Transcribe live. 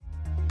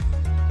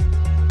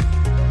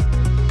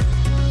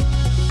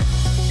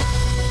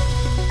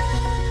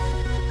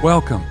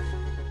Welcome.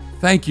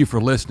 Thank you for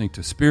listening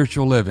to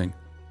Spiritual Living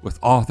with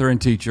author and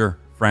teacher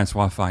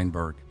Francois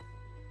Feinberg.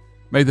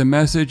 May the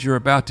message you're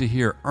about to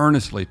hear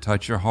earnestly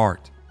touch your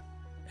heart,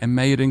 and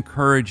may it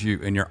encourage you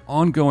in your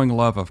ongoing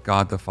love of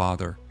God the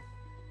Father,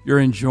 your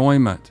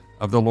enjoyment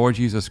of the Lord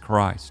Jesus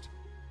Christ,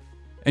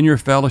 and your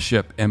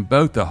fellowship in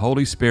both the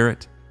Holy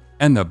Spirit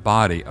and the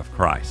body of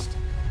Christ.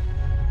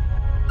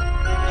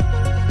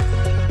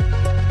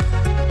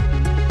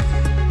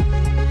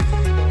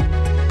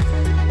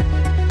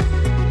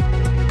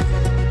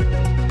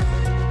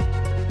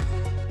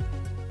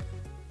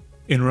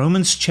 In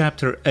Romans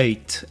chapter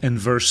 8 and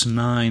verse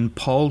 9,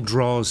 Paul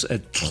draws a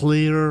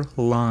clear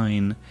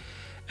line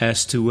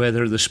as to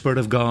whether the Spirit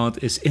of God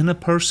is in a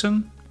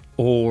person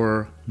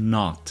or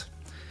not.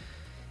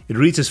 It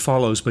reads as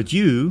follows, "But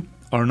you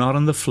are not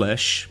in the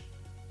flesh,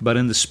 but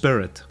in the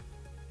Spirit,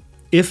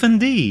 if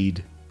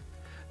indeed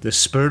the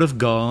Spirit of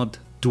God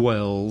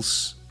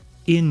dwells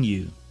in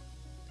you.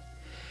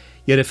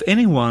 Yet if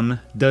anyone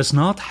does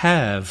not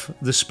have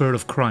the Spirit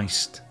of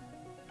Christ,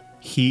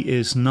 he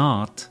is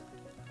not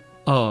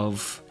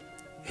of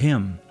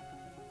him."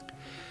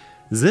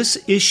 This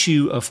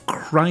issue of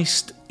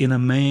Christ in a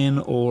man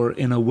or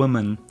in a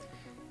woman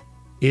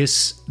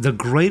is the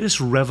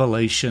greatest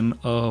revelation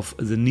of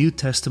the New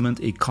Testament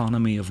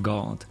economy of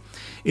God.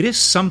 It is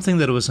something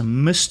that was a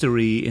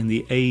mystery in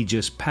the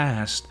ages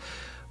past,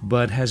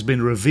 but has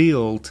been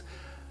revealed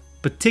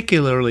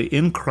particularly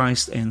in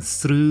Christ and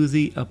through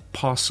the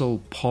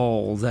Apostle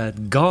Paul,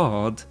 that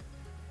God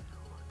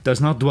does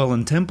not dwell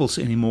in temples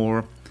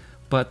anymore,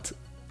 but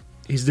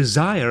His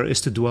desire is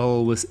to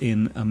dwell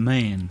within a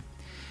man.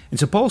 And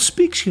so Paul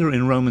speaks here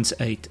in Romans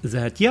 8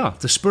 that,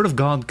 the Spirit of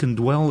God can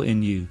dwell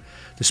in you.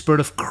 The Spirit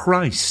of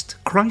Christ,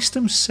 Christ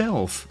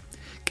Himself,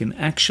 can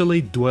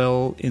actually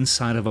dwell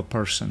inside of a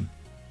person.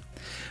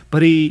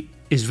 But he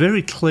is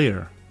very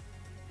clear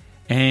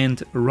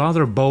and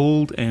rather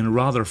bold and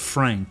rather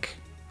frank.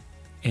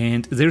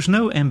 And there's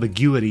no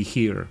ambiguity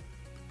here.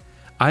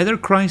 Either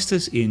Christ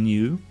is in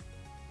you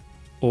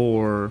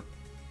or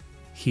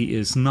He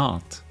is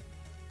not.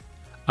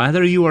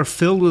 Either you are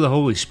filled with the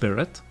Holy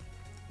Spirit,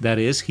 that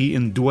is, He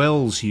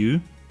indwells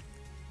you,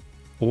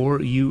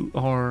 or you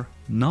are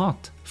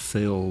not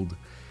filled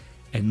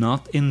and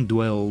not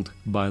indwelled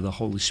by the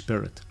Holy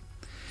Spirit.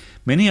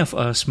 Many of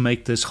us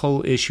make this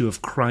whole issue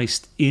of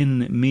Christ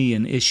in me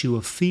an issue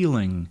of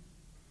feeling.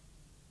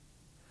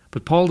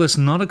 But Paul does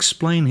not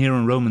explain here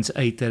in Romans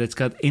 8 that it's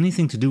got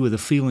anything to do with the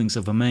feelings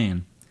of a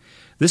man.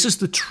 This is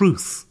the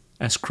truth,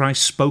 as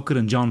Christ spoke it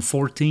in John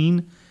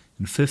 14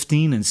 and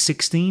 15 and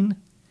 16.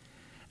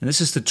 And this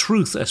is the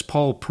truth as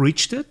Paul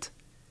preached it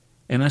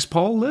and as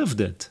Paul lived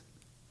it.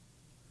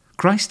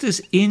 Christ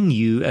is in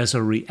you as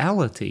a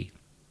reality.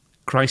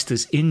 Christ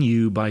is in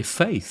you by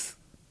faith.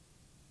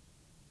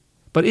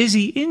 But is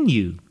He in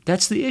you?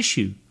 That's the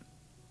issue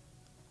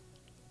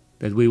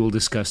that we will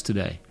discuss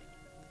today.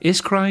 Is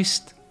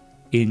Christ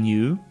in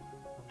you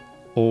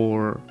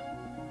or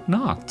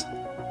not?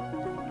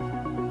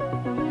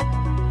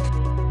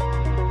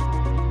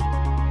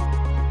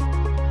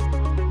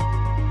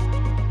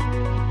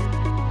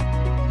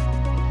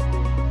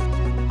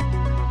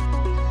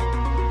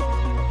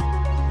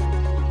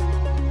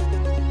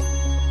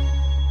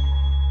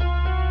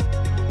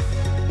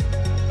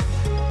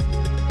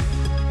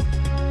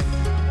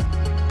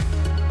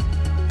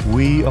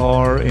 We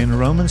are in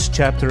Romans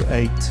chapter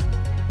 8,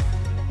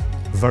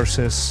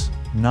 verses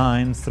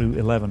 9 through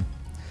 11.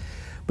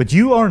 "But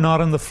you are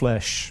not in the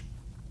flesh,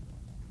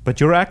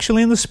 but you're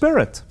actually in the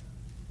Spirit,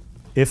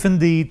 if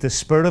indeed the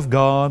Spirit of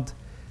God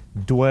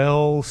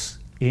dwells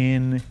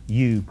in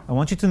you." I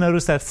want you to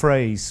notice that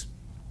phrase.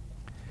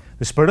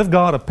 The Spirit of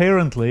God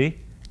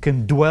apparently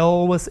can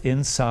dwell with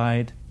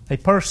inside a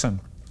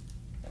person.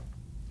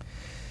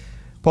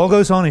 Paul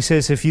goes on, he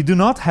says, if you do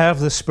not have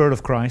the Spirit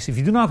of Christ, if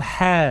you do not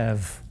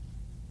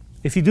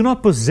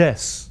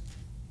possess,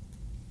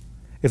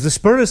 if the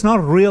Spirit is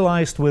not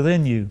realized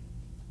within you,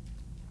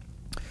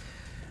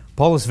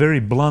 Paul is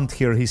very blunt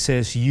here. He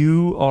says,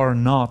 you are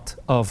not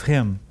of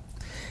Him.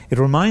 It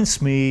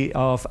reminds me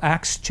of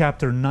Acts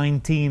chapter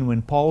 19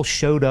 when Paul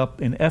showed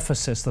up in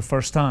Ephesus the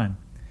first time.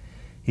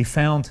 He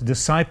found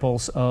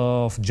disciples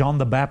of John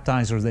the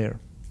Baptizer there.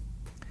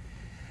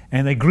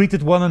 And they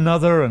greeted one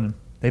another and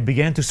they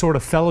began to sort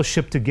of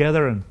fellowship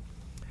together. And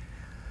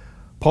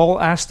Paul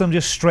asked them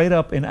just straight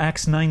up in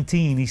Acts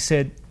 19, he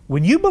said,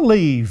 when you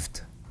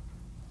believed,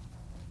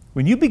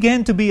 when you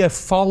began to be a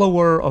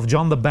follower of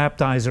John the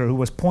Baptizer who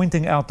was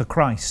pointing out to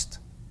Christ,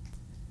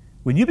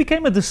 when you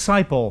became a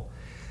disciple,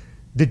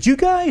 did you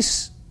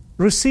guys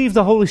receive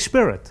the Holy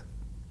Spirit?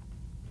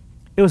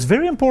 It was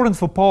very important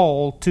for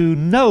Paul to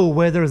know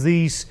whether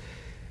these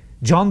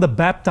John the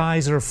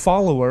Baptizer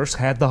followers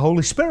had the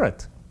Holy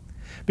Spirit.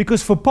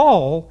 Because for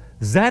Paul,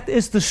 that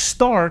is the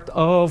start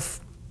of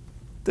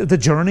the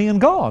journey in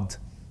God.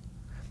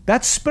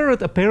 That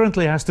Spirit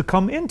apparently has to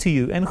come into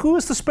you. And who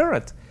is the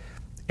Spirit?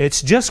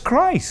 It's just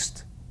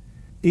Christ.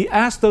 He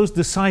asked those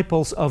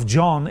disciples of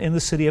John in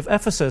the city of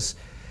Ephesus,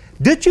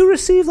 did you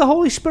receive the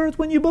Holy Spirit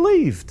when you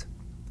believed?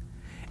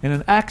 And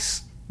in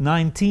Acts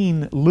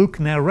 19, Luke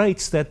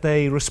narrates that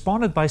they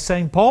responded by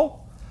saying,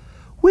 Paul,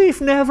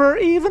 we've never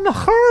even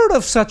heard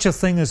of such a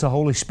thing as the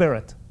Holy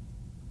Spirit.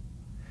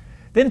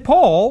 Then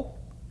Paul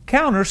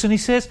counters and he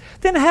says,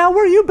 then how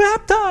were you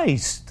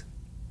baptized?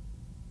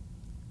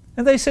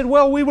 And they said,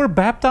 well, we were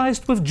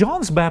baptized with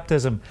John's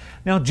baptism.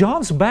 Now,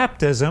 John's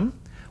baptism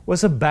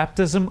was a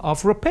baptism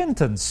of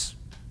repentance.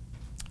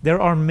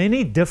 There are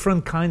many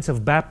different kinds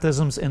of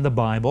baptisms in the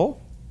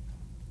Bible.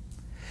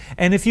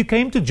 And if you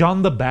came to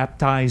John the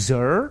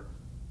Baptizer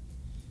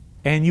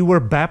and you were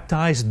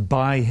baptized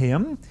by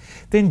him,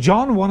 then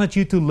John wanted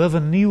you to live a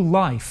new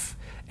life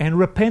and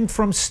repent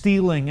from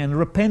stealing and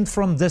repent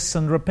from this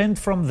and repent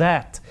from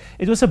that.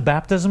 It was a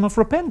baptism of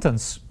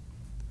repentance.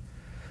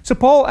 So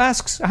Paul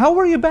asks, how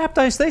were you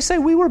baptized? They say,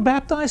 we were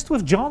baptized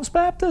with John's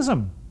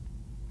baptism.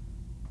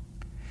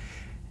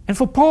 And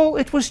for Paul,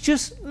 it was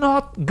just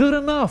not good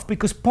enough,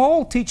 because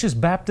Paul teaches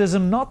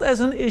baptism not as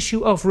an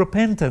issue of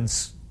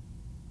repentance.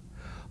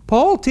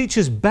 Paul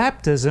teaches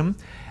baptism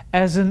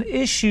as an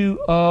issue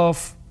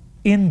of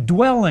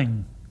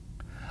indwelling,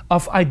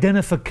 of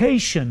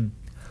identification,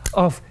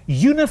 of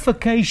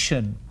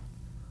unification.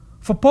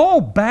 For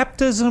Paul,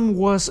 baptism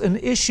was an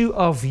issue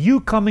of you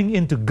coming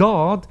into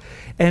God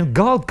and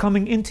God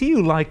coming into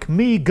you, like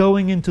me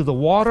going into the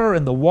water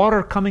and the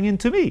water coming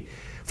into me.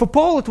 For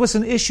Paul, it was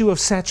an issue of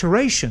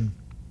saturation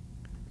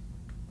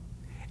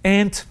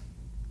and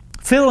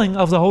filling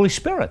of the Holy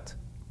Spirit.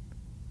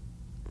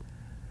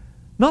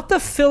 Not the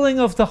filling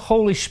of the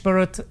Holy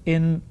Spirit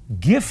in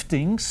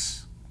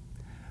giftings,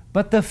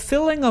 but the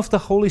filling of the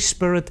Holy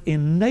Spirit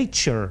in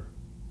nature.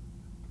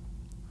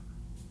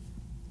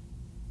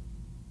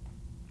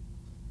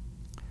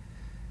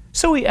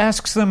 So he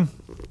asks them,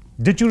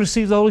 did you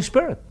receive the Holy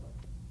Spirit?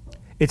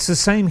 It's the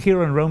same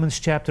here in Romans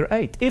chapter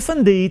 8. If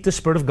indeed the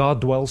Spirit of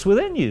God dwells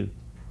within you.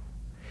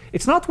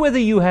 It's not whether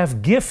you have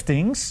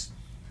giftings.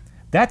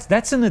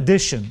 That's an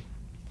addition.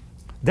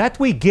 That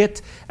we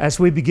get as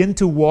we begin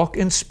to walk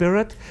in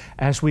Spirit,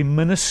 as we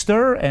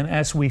minister and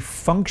as we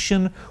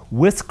function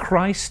with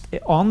Christ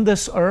on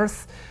this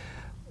earth.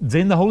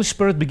 Then the Holy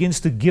Spirit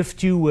begins to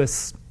gift you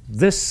with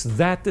this,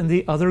 that, and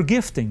the other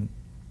gifting.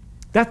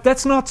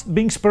 That's not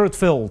being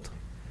Spirit-filled.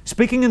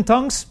 Speaking in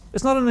tongues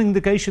is not an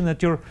indication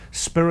that you're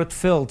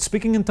Spirit-filled.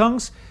 Speaking in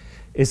tongues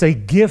is a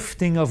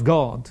gifting of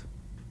God.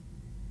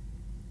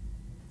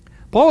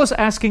 Paul is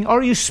asking,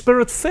 are you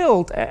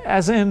Spirit-filled?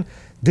 As in,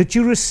 did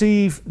you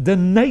receive the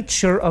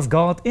nature of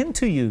God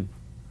into you?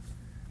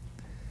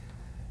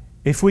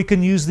 If we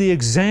can use the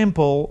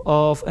example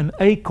of an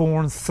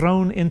acorn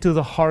thrown into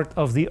the heart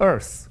of the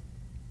earth,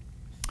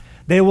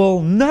 there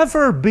will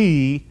never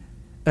be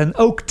an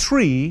oak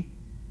tree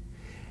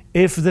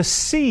if the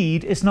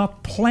seed is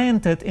not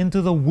planted into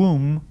the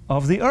womb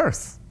of the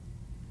earth.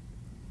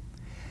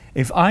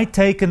 If I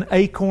take an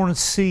acorn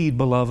seed,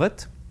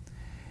 beloved,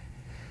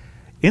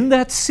 in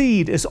that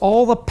seed is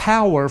all the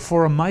power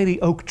for a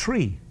mighty oak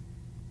tree.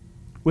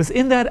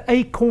 Within that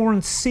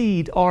acorn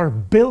seed are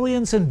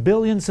billions and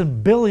billions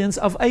and billions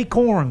of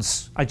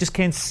acorns. I just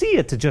can't see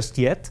it just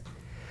yet,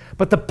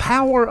 but the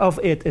power of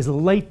it is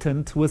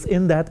latent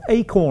within that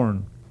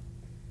acorn.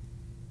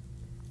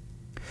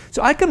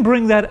 So I can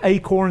bring that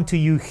acorn to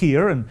you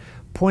here and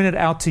point it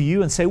out to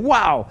you and say,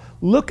 wow,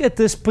 look at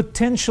this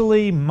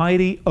potentially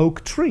mighty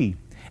oak tree.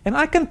 And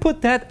I can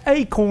put that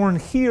acorn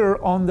here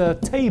on the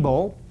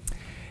table.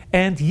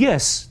 And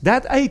yes,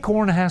 that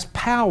acorn has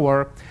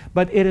power,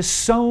 but it is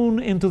sown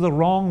into the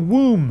wrong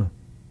womb.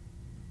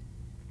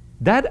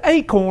 That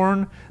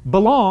acorn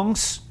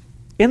belongs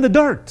in the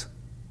dirt.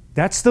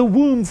 That's the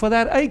womb for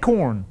that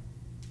acorn.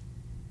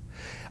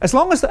 As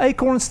long as the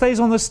acorn stays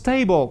on this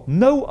table,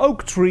 no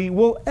oak tree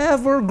will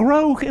ever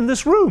grow in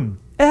this room.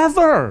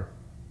 Ever.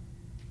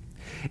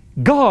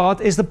 God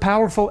is the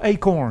powerful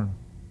acorn.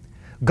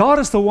 God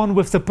is the one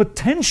with the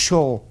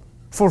potential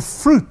for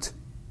fruit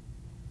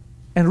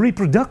and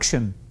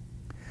reproduction.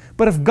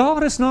 But if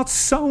God is not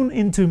sown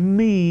into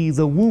me,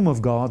 the womb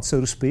of God, so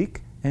to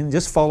speak, and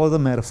just follow the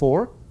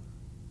metaphor,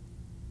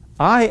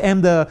 I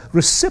am the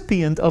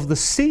recipient of the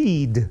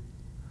seed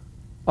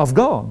of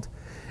God.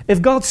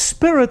 If God's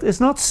Spirit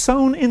is not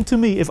sown into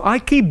me, if I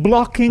keep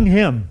blocking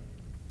Him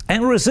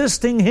and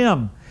resisting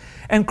Him,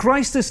 and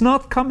Christ is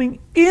not coming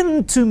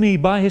into me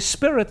by His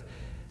Spirit,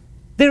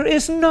 there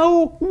is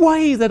no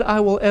way that I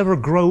will ever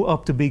grow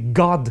up to be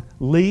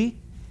godly,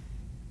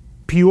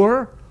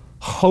 pure,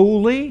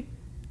 holy,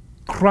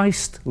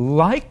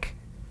 Christ-like,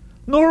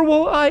 nor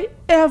will I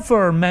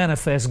ever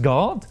manifest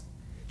God,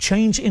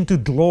 change into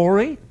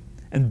glory,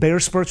 and bear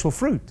spiritual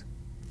fruit.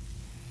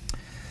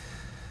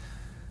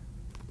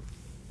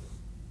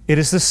 It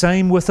is the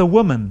same with a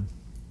woman.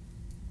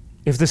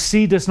 If the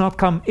seed does not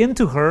come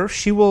into her,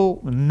 she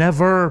will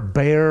never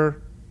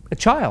bear a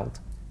child.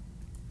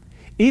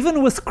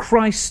 Even with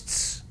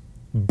Christ's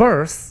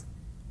birth,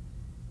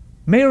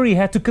 Mary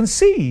had to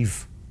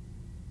conceive.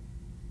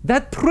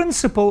 That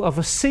principle of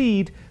a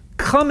seed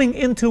coming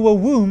into a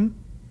womb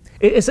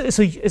is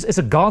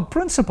a God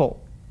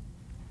principle.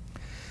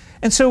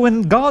 And so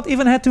when God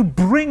even had to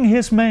bring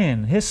His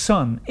man, His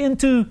Son,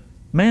 into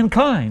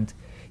mankind,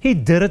 He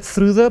did it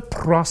through the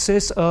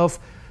process of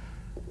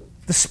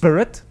the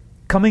Spirit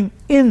coming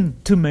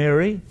into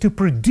Mary to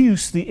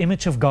produce the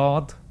image of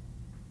God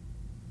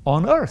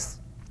on earth.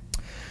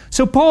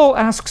 So Paul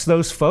asks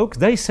those folk,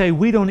 they say,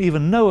 we don't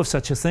even know of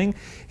such a thing.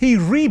 He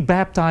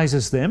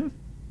rebaptizes them,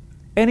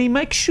 and he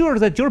makes sure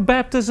that your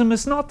baptism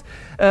is not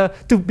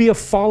to be a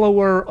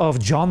follower of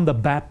John the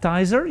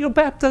Baptizer. Your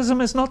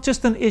baptism is not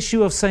just an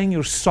issue of saying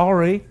you're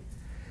sorry.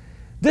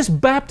 This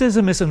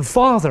baptism is in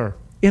Father,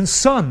 in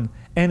Son,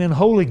 and in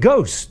Holy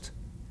Ghost.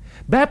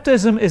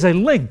 Baptism is a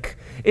link.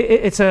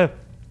 It's a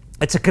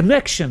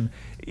connection.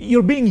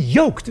 You're being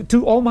yoked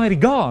to Almighty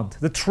God,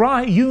 the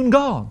triune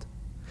God.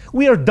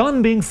 We are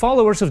done being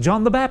followers of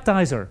John the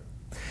Baptizer.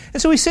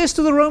 And so he says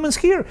to the Romans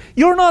here,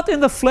 you're not in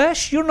the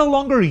flesh. You're no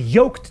longer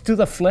yoked to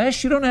the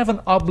flesh. You don't have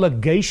an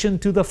obligation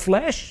to the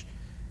flesh.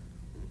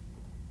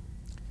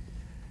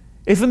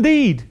 If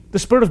indeed the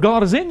Spirit of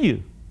God is in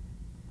you,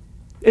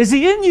 is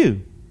He in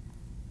you?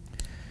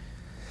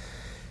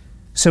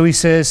 So he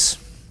says,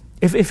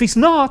 if He's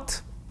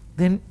not,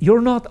 then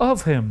you're not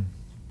of Him.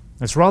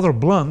 It's rather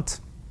blunt,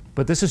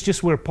 but this is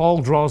just where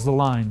Paul draws the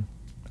line.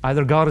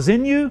 Either God is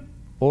in you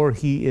or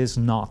He is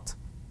not.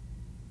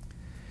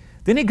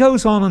 Then he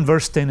goes on in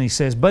verse 10, he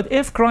says, but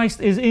if Christ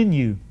is in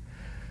you,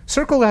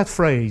 circle that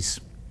phrase.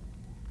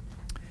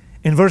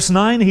 In verse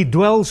 9, He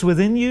dwells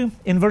within you.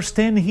 In verse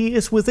 10, He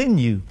is within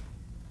you.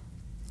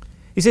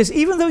 He says,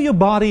 even though your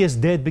body is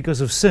dead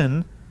because of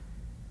sin,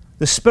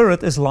 the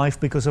Spirit is life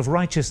because of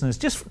righteousness.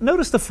 Just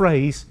notice the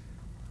phrase,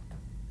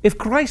 if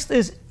Christ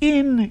is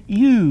in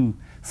you,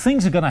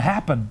 things are going to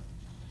happen.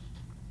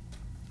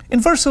 In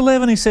verse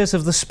 11 he says,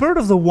 if the Spirit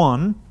of the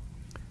one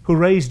who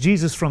raised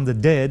Jesus from the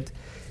dead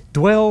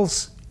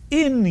dwells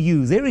in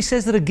you. There he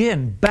says it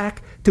again,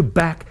 back to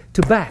back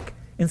to back,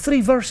 in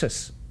 3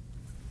 verses.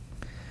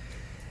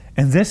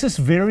 And this is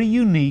very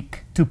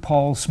unique to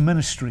Paul's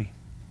ministry.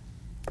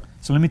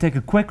 So let me take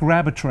a quick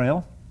rabbit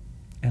trail,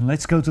 and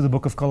let's go to the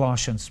book of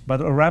Colossians.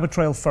 But a rabbit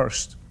trail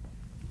first.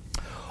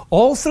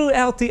 All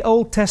throughout the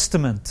Old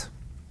Testament,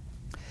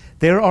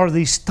 there are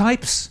these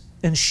types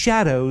and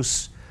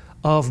shadows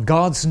of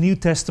God's New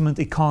Testament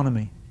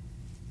economy.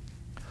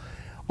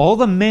 All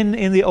the men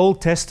in the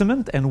Old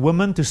Testament and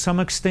women to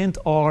some extent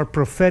are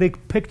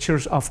prophetic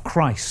pictures of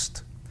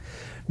Christ.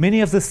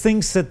 Many of the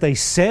things that they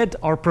said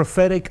are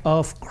prophetic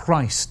of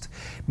Christ.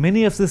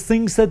 Many of the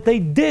things that they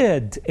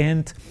did,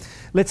 and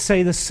let's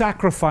say the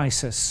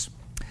sacrifices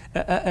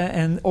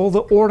and all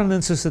the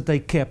ordinances that they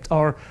kept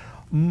are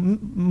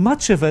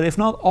much of it, if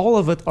not all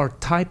of it, are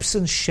types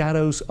and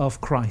shadows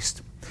of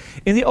Christ.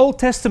 In the Old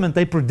Testament,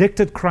 they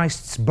predicted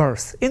Christ's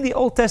birth. In the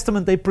Old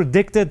Testament, they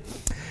predicted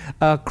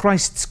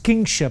Christ's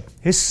kingship,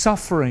 His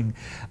suffering.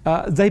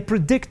 They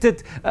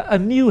predicted a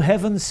new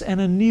heavens and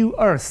a new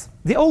earth.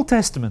 The Old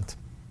Testament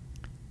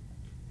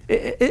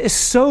is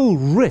so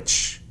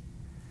rich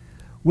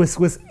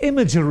with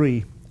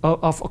imagery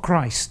of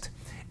Christ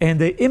and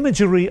the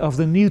imagery of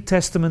the New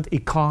Testament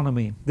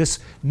economy, this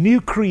new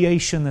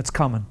creation that's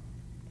coming.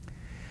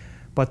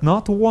 But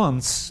not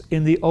once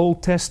in the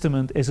Old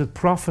Testament is it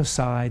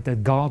prophesied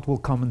that God will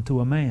come into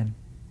a man.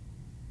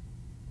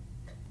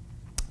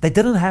 They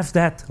didn't have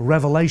that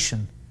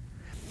revelation.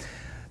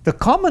 The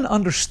common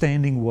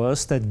understanding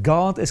was that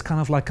God is kind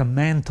of like a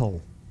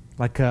mantle,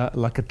 like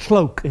a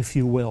cloak, if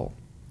you will.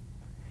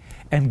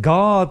 And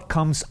God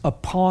comes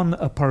upon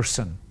a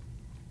person.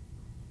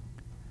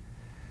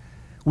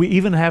 We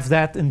even have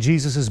that in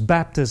Jesus'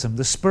 baptism.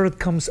 The Spirit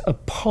comes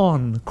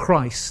upon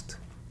Christ.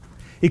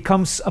 He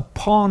comes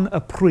upon a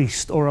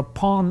priest or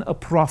upon a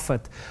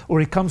prophet, or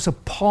He comes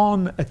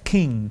upon a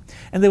king.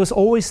 And there was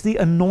always the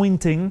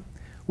anointing,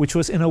 which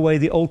was in a way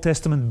the Old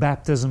Testament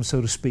baptism,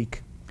 so to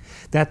speak.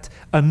 That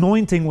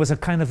anointing was a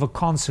kind of a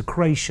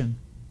consecration.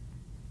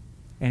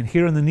 And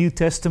here in the New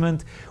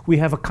Testament, we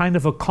have a kind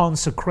of a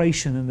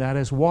consecration, and that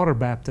is water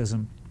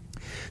baptism.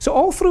 So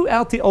all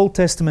throughout the Old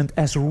Testament,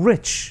 as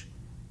rich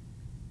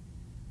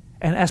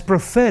and as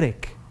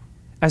prophetic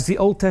as the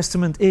Old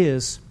Testament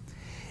is,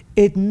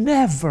 it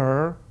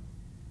never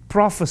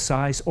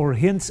prophesies or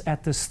hints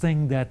at this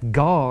thing that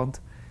God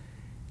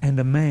and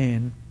the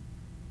man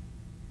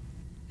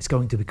is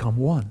going to become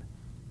one.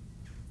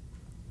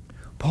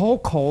 Paul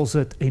calls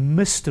it a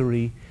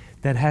mystery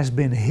that has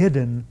been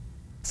hidden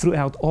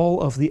throughout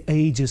all of the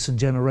ages and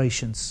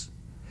generations.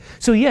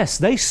 So yes,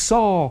 they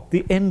saw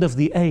the end of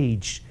the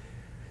age.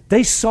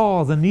 They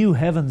saw the new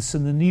heavens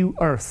and the new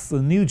earth,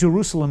 the new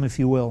Jerusalem, if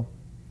you will.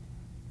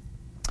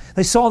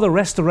 They saw the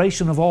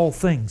restoration of all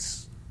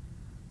things.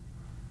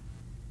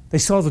 They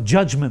saw the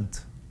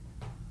judgment.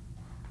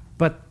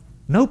 But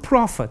no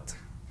prophet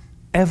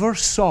ever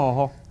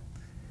saw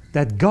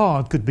that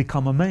God could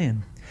become a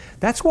man.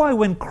 That's why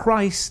when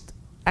Christ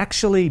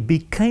actually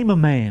became a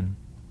man,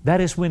 that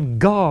is when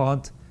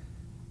God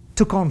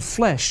took on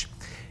flesh,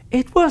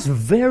 it was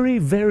very,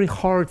 very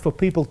hard for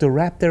people to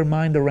wrap their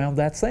mind around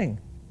that thing.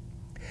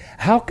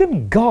 How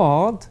can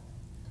God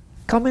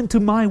come into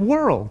my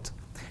world?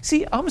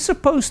 See, I'm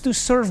supposed to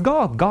serve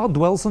God. God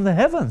dwells in the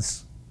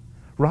heavens,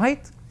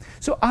 right?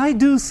 So I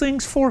do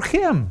things for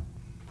Him.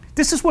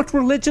 This is what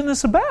religion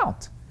is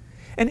about.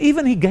 And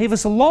even He gave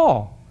us a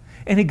law.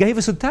 And He gave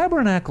us a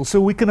tabernacle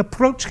so we can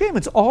approach Him.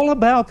 It's all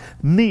about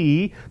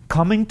me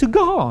coming to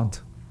God.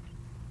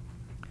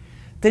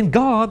 Then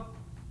God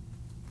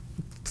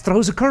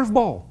throws a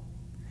curveball.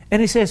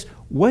 And He says,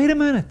 wait a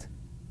minute.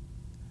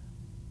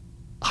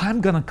 I'm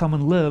going to come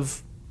and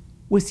live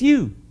with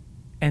you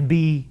and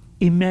be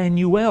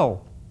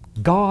Emmanuel,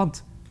 God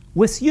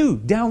with you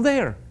down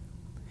there.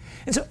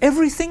 And so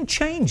everything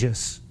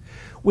changes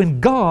when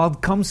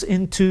God comes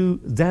into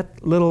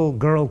that little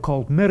girl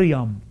called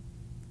Miriam.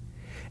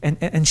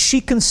 And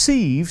she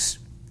conceives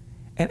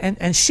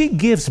and she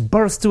gives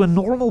birth to a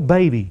normal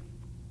baby,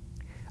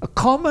 a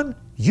common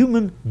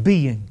human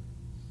being.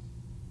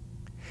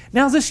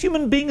 Now this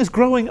human being is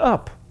growing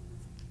up.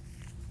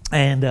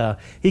 And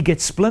he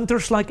gets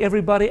splinters like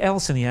everybody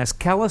else, and he has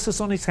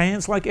calluses on his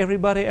hands like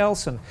everybody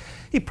else, and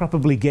he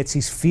probably gets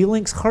his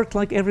feelings hurt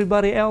like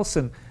everybody else.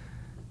 And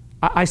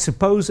I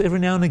suppose every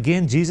now and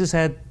again Jesus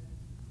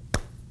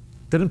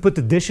didn't put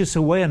the dishes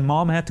away, and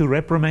Mom had to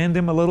reprimand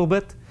him a little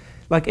bit.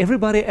 Like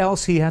everybody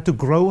else, he had to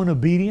grow in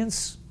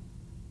obedience.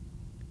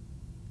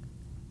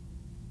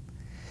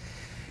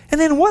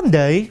 And then one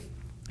day,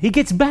 he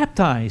gets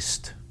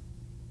baptized.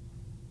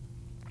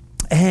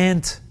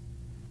 And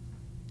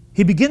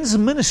he begins a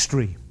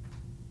ministry.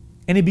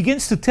 And he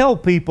begins to tell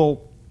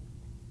people,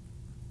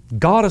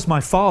 God is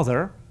my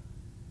Father.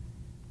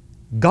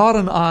 God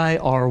and I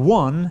are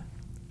one.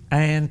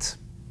 And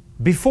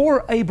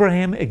before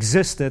Abraham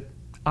existed,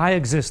 I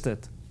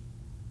existed.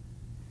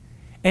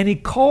 And he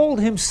called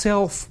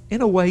himself,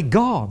 in a way,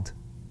 God.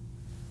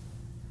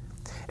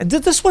 And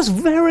this was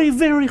very,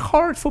 very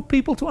hard for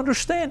people to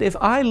understand. If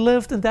I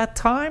lived in that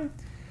time,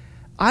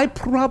 I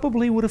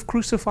probably would have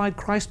crucified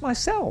Christ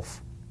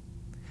myself.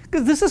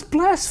 Because this is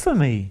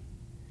blasphemy.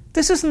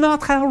 This is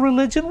not how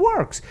religion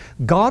works.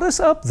 God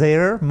is up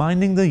there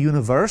minding the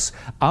universe.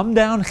 I'm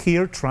down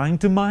here trying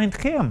to mind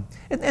Him.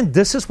 And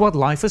this is what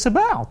life is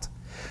about.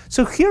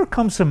 So here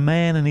comes a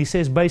man and he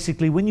says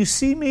basically, when you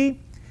see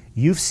me,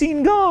 you've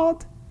seen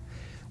God.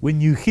 When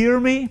you hear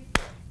me,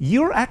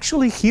 you're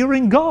actually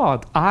hearing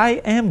God.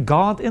 I am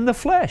God in the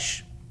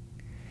flesh.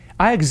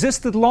 I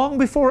existed long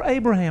before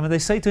Abraham. And they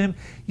say to him,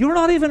 you're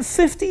not even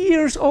 50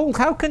 years old.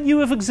 How can you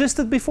have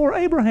existed before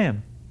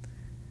Abraham?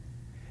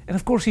 And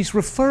of course, he's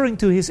referring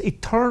to his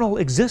eternal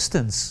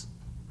existence.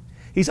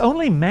 He's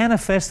only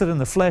manifested in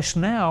the flesh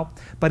now,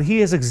 but he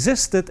has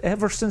existed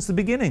ever since the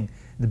beginning.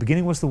 In the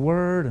beginning was the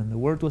Word, and the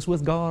Word was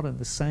with God, and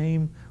the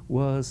same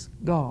was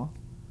God.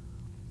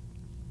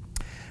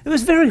 It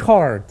was very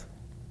hard.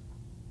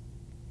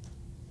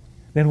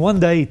 Then one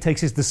day he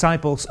takes his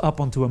disciples up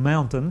onto a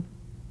mountain,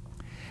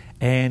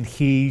 and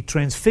he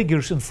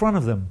transfigures in front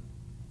of them.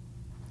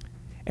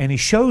 And he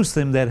shows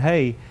them that,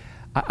 hey,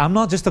 I'm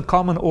not just a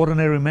common,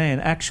 ordinary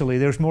man. Actually,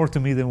 there's more to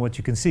me than what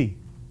you can see.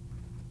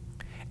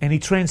 And he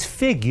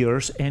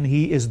transfigures, and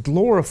he is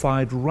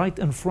glorified right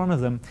in front of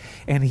them.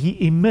 And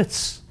he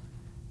emits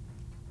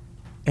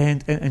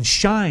and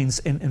shines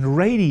and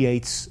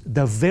radiates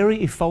the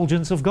very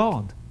effulgence of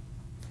God.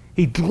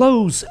 He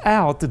glows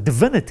out the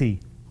divinity.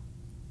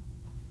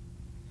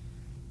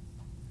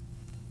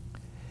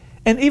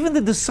 And even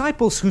the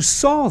disciples who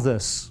saw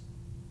this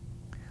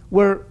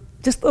were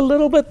just a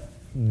little bit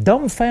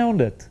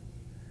dumbfounded.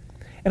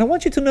 And I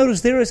want you to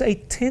notice there is a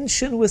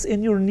tension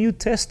within your New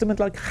Testament,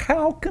 like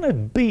how can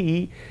it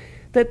be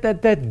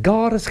that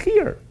God is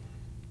here?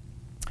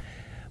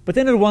 But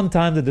then at one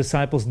time the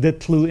disciples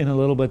did clue in a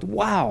little bit,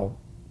 wow,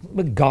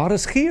 but God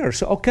is here.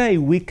 So okay,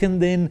 we can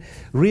then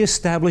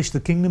reestablish the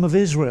kingdom of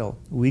Israel.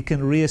 We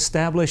can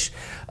reestablish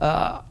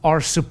our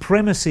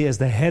supremacy as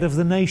the head of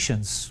the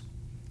nations.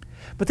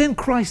 But then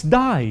Christ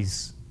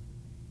dies.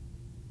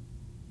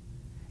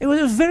 It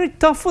was very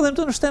tough for them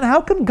to understand, how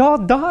can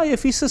God die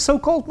if He's a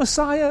so-called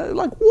Messiah?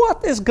 Like,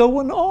 what is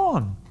going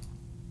on?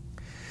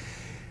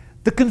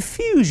 The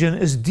confusion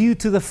is due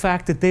to the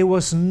fact that there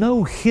was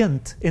no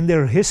hint in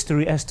their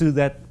history as to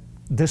that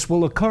this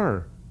will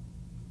occur.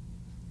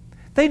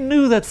 They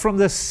knew that from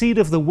the seed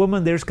of the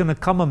woman there's going to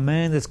come a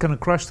man that's going to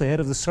crush the head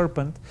of the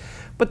serpent,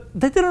 but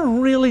they didn't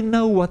really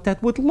know what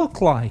that would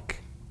look like.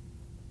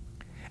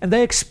 And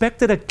they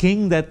expected a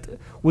king that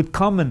would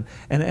come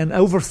and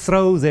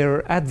overthrow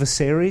their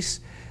adversaries.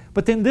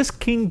 But then this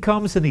king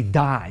comes and he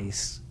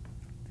dies.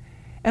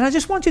 And I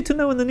just want you to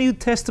know, in the New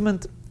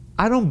Testament,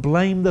 I don't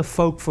blame the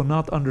folk for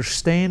not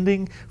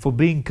understanding, for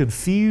being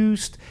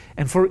confused,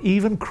 and for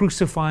even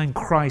crucifying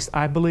Christ.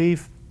 I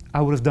believe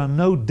I would have done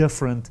no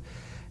different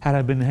had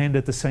I been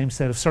handed the same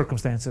set of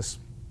circumstances.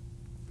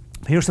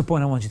 Here's the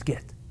point I want you to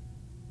get.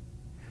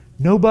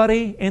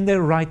 Nobody in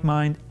their right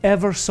mind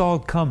ever saw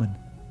it coming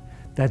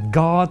that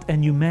God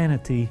and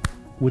humanity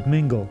would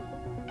mingle.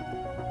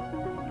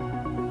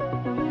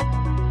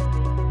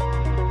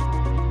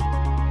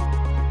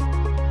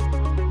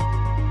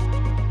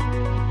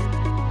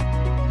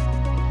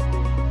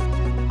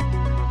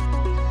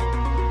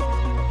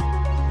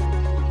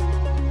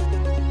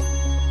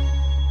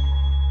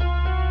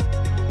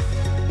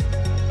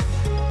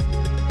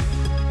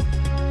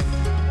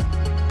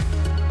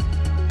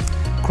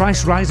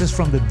 Christ rises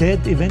from the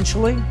dead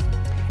eventually,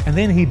 and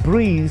then He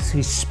breathes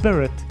His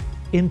Spirit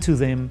into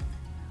them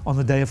on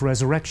the day of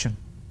resurrection.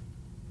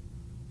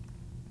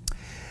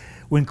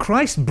 When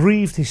Christ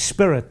breathed His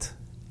Spirit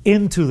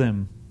into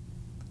them,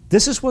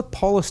 this is what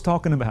Paul is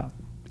talking about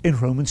in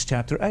Romans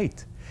chapter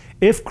 8.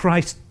 If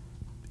Christ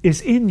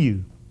is in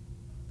you,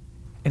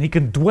 and He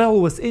can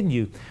dwell within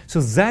you.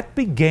 So that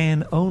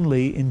began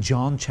only in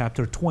John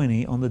chapter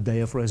 20 on the day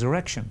of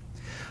resurrection.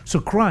 So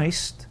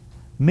Christ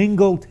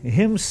mingled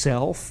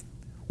Himself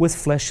with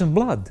flesh and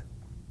blood.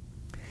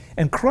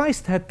 And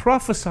Christ had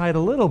prophesied a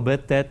little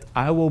bit that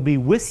I will be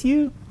with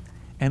you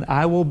and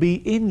I will be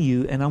in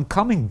you and I'm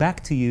coming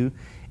back to you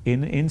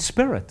in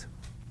spirit.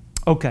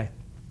 Okay.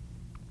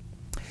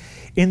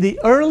 In the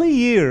early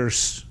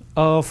years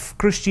of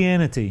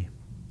Christianity,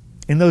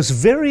 in those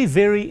very,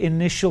 very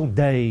initial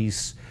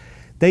days,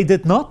 they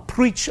did not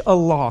preach a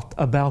lot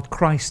about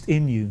Christ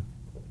in you.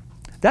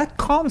 That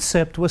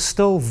concept was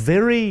still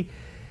very,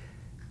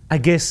 I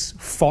guess,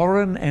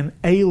 foreign and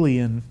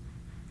alien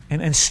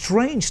and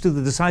strange to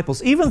the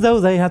disciples, even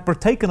though they had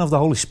partaken of the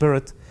Holy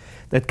Spirit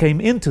that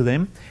came into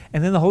them,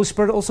 and then the Holy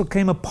Spirit also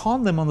came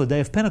upon them on the day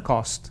of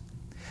Pentecost.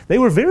 They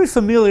were very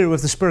familiar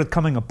with the Spirit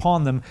coming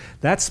upon them.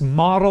 That's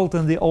modeled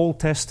in the Old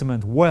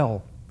Testament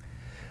well.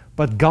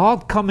 But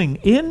God coming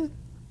in,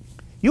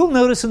 you'll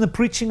notice in the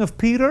preaching of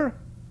Peter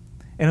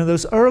and in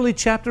those early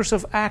chapters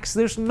of Acts,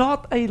 there's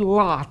not a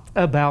lot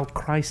about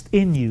Christ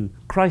in you.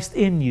 Christ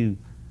in you.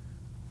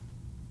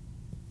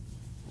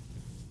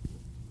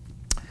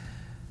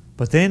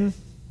 But then,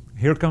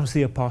 here comes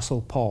the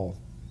Apostle Paul.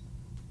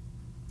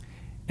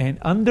 And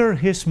under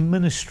his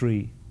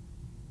ministry,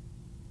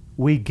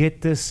 we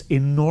get this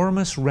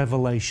enormous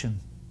revelation.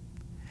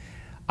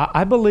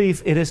 I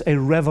believe it is a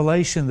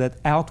revelation that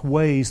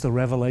outweighs the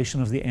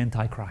revelation of the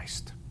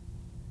Antichrist.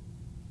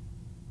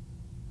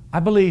 I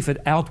believe it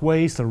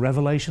outweighs the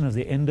revelation of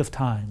the end of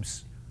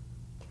times.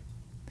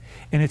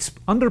 And it's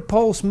under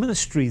Paul's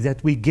ministry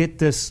that we get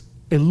this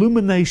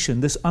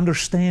illumination, this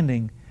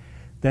understanding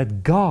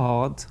that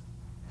God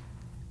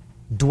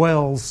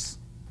dwells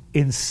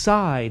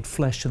inside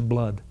flesh and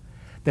blood,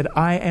 that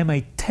I am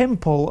a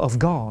temple of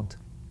God.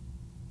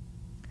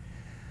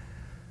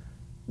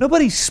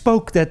 Nobody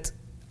spoke that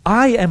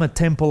I am a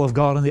temple of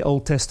God in the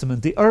Old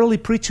Testament. The early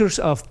preachers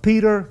of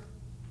Peter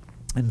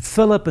and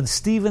Philip and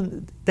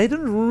Stephen, they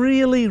didn't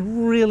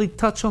really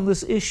touch on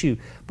this issue.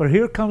 But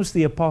here comes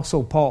the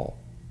Apostle Paul.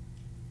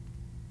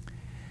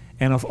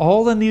 And of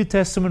all the New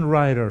Testament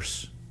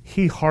writers,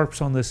 he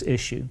harps on this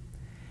issue.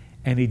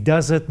 And he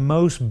does it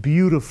most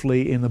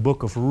beautifully in the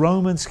book of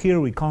Romans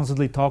here. He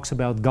constantly talks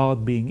about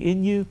God being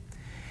in you.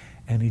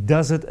 And he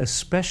does it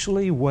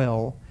especially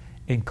well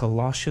in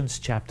Colossians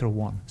chapter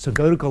 1. So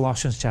go to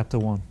Colossians chapter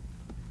 1.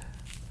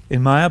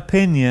 In my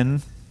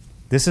opinion,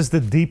 this is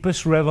the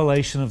deepest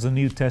revelation of the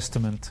New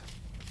Testament.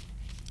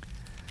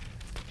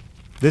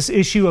 This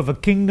issue of a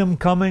kingdom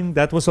coming,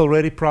 that was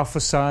already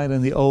prophesied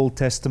in the Old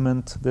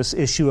Testament. This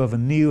issue of a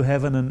new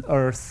heaven and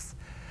earth,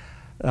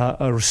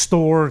 a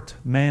restored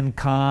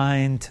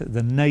mankind,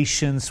 the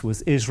nations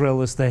with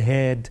Israel as the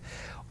head,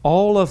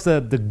 all of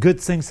the good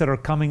things that are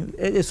coming,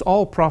 it's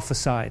all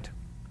prophesied.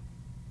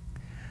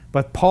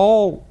 But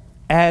Paul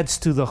adds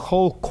to the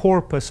whole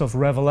corpus of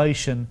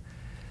Revelation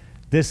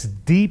this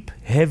deep,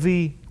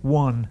 heavy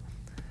one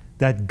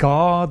that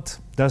God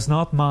does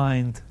not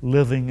mind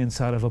living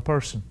inside of a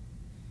person.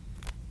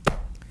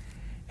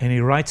 And he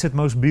writes it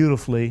most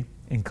beautifully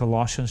in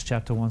Colossians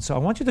chapter 1. So I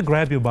want you to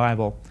grab your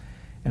Bible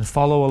and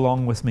follow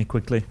along with me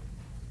quickly.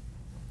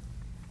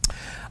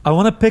 I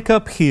want to pick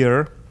up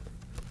here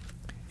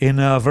in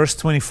verse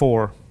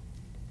 24.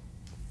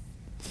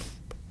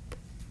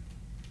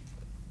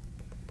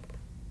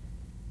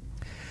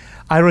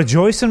 I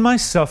rejoice in my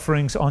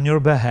sufferings on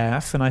your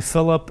behalf, and I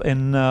fill up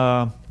in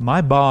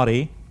my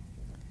body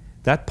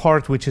that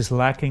part which is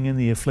lacking in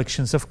the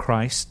afflictions of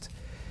Christ,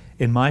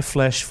 in my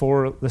flesh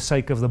for the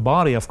sake of the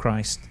body of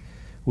Christ,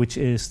 which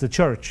is the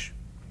church.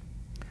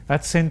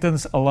 That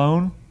sentence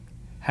alone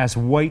has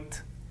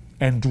weight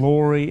and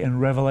glory and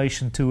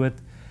revelation to it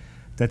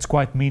that's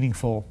quite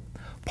meaningful.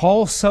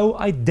 Paul so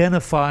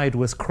identified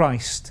with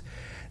Christ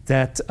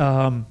that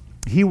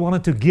he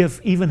wanted to give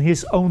even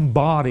his own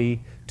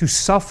body to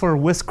suffer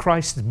with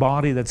Christ's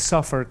body that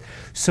suffered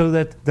so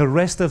that the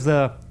rest of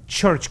the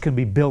church can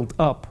be built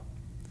up.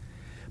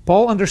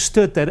 Paul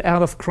understood that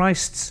out of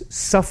Christ's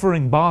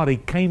suffering body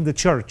came the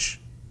church.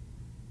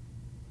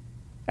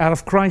 Out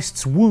of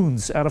Christ's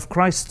wounds, out of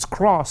Christ's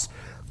cross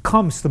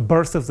comes the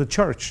birth of the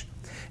church.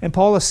 And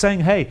Paul is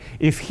saying, hey,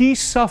 if he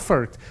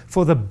suffered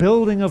for the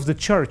building of the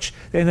church,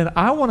 then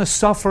I want to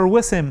suffer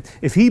with him.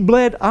 If he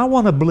bled, I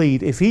want to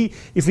bleed. If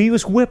he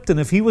was whipped and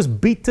if he was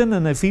beaten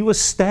and if he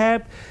was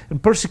stabbed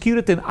and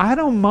persecuted, then I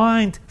don't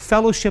mind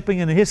fellowshipping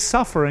in his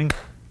suffering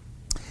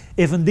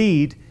if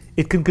indeed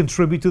it can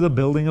contribute to the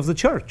building of the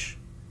church.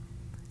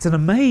 It's an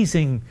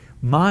amazing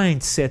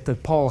mindset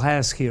that Paul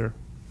has here.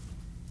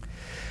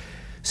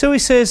 So he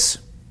says,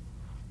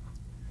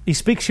 he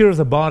speaks here of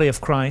the body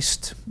of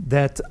Christ,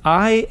 that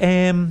I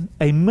am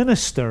a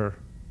minister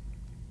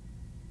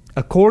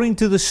according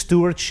to the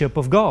stewardship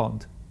of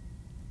God.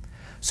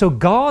 So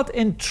God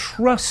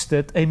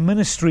entrusted a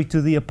ministry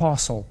to the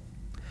apostle.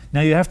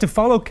 Now you have to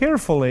follow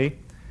carefully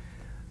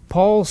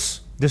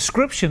Paul's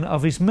description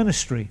of his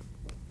ministry.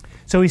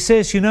 So he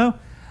says,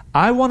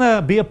 I want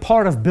to be a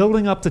part of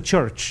building up the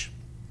church.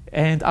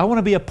 And I want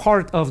to be a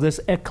part of this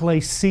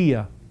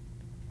ecclesia.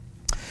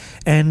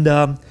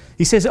 And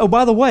he says, oh,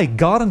 by the way,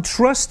 God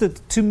entrusted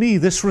to me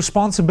this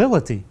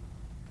responsibility.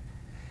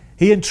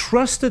 He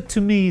entrusted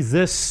to me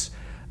this,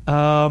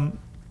 your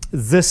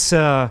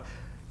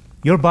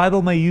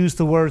Bible may use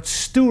the word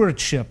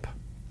stewardship.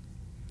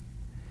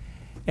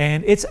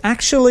 And it's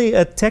actually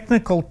a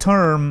technical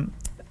term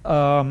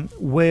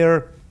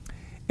where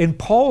in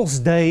Paul's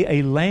day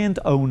a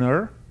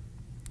landowner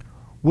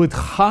would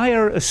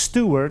hire a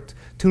steward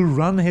to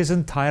run his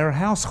entire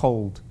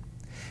household.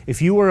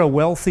 If you were a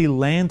wealthy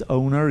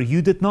landowner,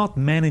 you did not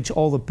manage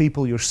all the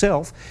people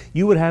yourself.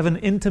 You would have an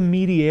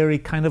intermediary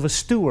kind of a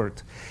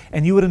steward.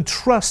 And you would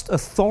entrust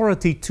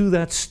authority to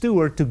that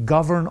steward to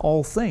govern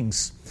all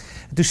things,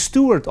 to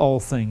steward all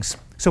things.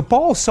 So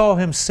Paul saw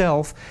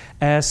himself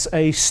as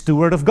a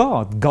steward of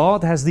God.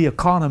 God has the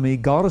economy.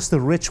 God is the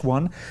rich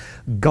one.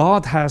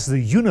 God has the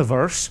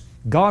universe.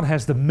 God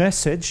has the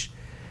message.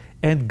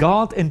 And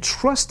God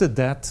entrusted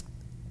that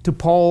to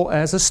Paul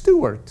as a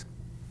steward.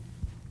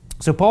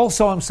 So Paul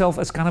saw himself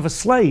as kind of a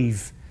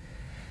slave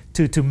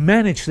to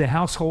manage the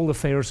household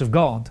affairs of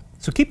God.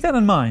 So keep that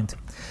in mind.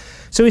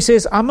 So he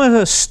says, I'm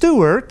a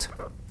steward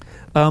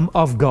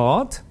of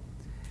God,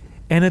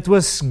 and it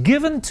was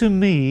given to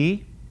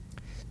me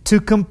to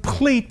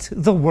complete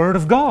the Word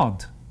of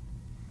God.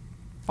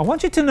 I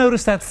want you to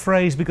notice that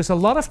phrase because a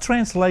lot of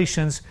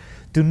translations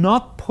do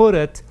not put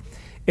it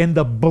in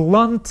the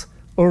blunt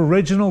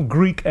original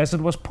Greek as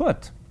it was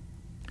put.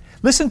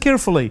 Listen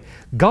carefully.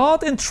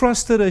 God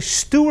entrusted a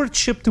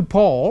stewardship to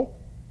Paul,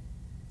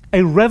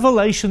 a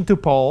revelation to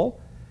Paul,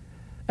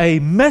 a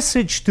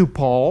message to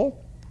Paul,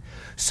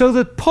 so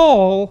that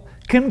Paul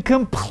can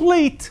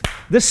complete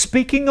the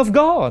speaking of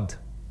God.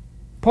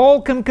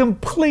 Paul can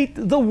complete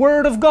the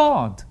Word of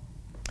God.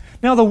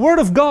 Now, the Word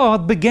of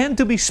God began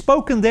to be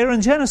spoken there in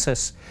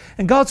Genesis.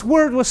 And God's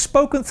Word was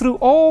spoken through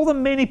all the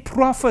many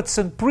prophets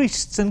and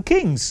priests and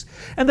kings.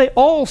 And they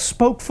all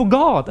spoke for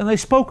God. And they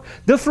spoke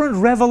different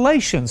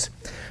revelations.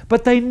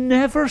 But they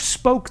never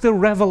spoke the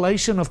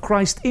revelation of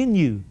Christ in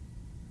you.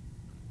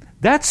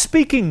 That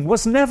speaking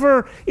was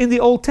never in the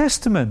Old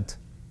Testament.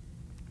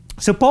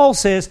 So Paul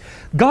says,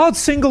 God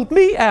singled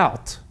me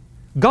out.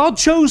 God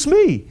chose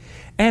me.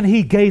 And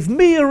He gave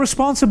me a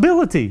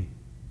responsibility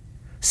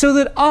so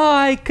that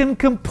I can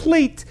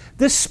complete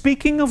the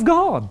speaking of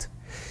God.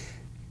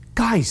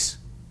 Guys,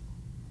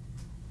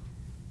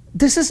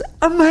 this is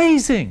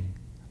amazing.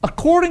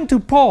 According to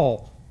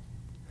Paul,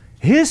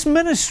 his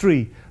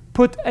ministry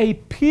put a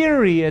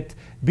period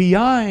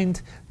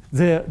behind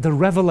the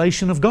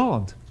revelation of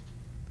God.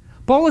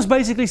 Paul is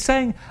basically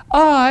saying,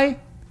 I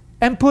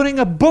am putting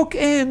a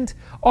bookend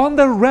on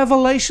the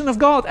revelation of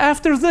God.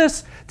 After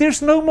this,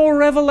 there's no more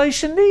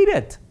revelation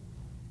needed.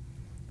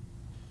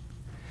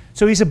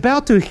 So he's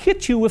about to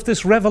hit you with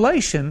this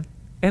revelation,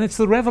 and it's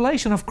the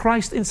revelation of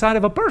Christ inside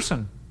of a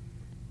person.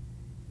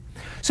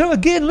 So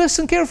again,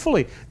 listen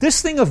carefully.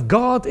 This thing of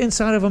God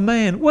inside of a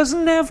man was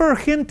never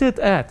hinted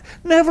at,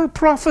 never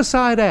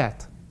prophesied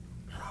at.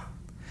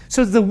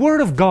 So the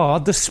Word of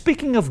God, the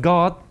speaking of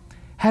God,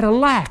 had a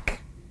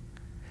lack.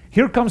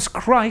 Here comes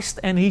Christ,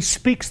 and He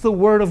speaks the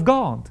Word of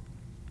God.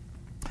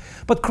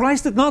 But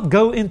Christ did not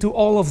go into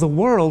all of the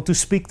world to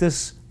speak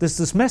this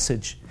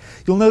message.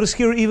 You'll notice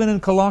here, even in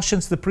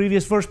Colossians, the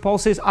previous verse, Paul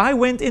says, I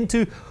went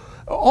into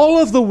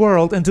all of the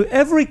world, and to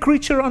every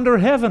creature under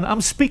heaven,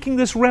 I'm speaking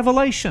this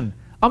revelation.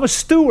 I'm a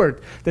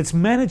steward that's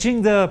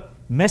managing the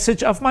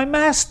message of my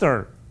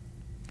master.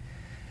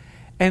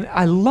 And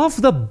I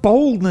love the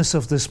boldness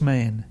of this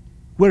man,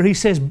 where he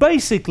says,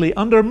 basically,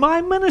 under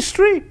my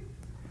ministry,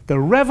 the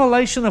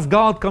revelation of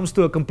God comes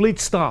to a complete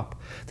stop.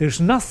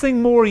 There's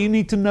nothing more you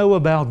need to know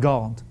about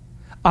God.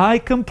 I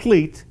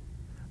complete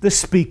the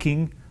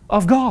speaking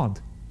of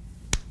God.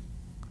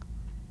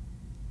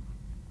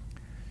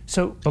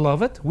 So,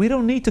 beloved, we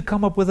don't need to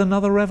come up with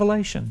another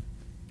revelation.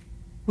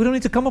 We don't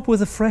need to come up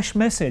with a fresh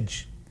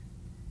message.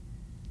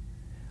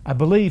 I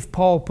believe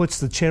Paul puts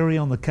the cherry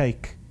on the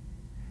cake.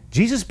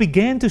 Jesus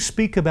began to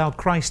speak about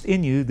Christ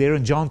in you there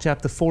in John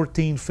chapter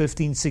 14,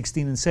 15,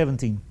 16, and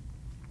 17.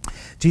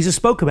 Jesus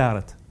spoke about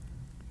it.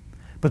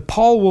 But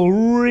Paul will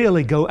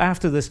really go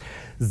after this.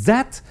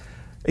 That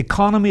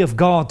economy of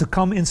God to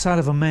come inside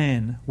of a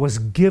man was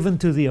given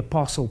to the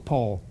Apostle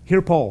Paul.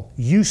 Here, Paul,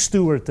 you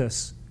steward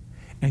this.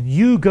 And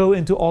you go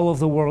into all of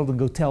the world and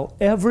go tell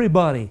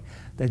everybody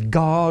that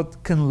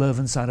God can live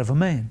inside of a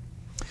man.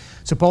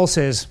 So Paul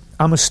says,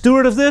 I'm a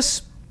steward of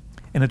this,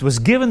 and it was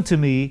given to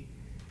me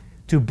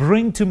to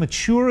bring to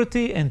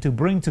maturity and to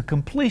bring to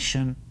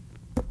completion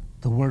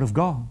the Word of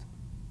God.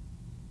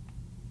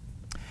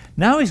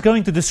 Now he's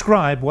going to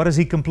describe what is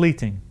he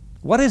completing.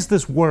 What is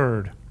this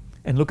Word?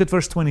 And look at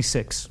verse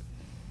 26.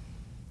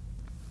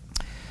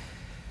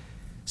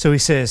 So he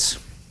says,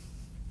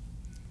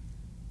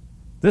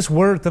 This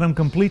word that I'm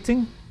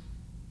completing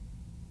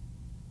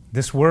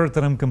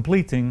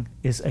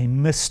is a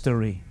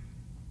mystery.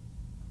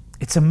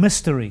 It's a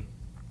mystery.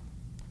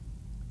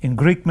 In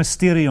Greek,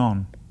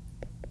 mysterion.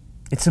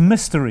 It's a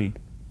mystery.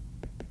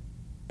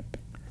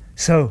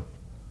 So,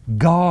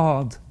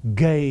 God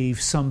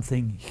gave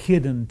something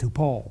hidden to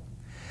Paul.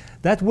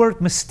 That word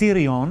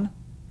mysterion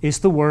is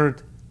the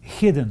word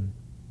hidden.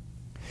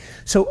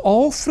 So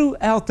all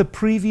throughout the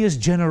previous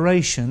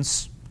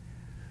generations,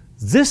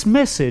 this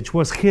message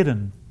was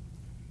hidden.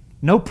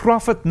 No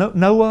prophet,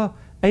 Noah,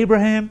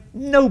 Abraham,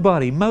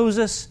 nobody,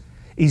 Moses,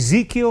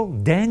 Ezekiel,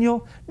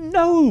 Daniel,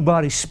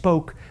 nobody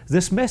spoke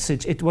this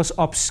message. It was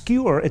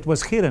obscure, it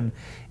was hidden,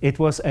 it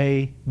was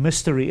a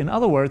mystery. In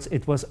other words,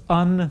 it was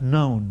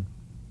unknown.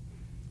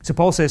 So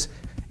Paul says,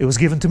 it was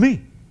given to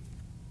me.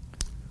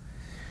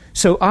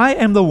 So I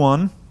am the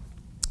one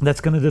that's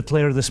going to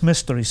declare this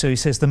mystery. So he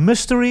says, the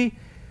mystery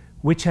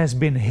which has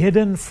been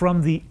hidden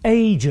from the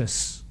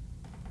ages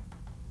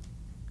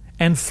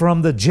and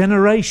from the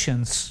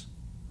generations,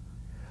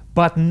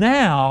 but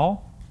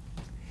now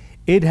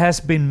it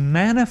has been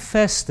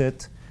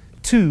manifested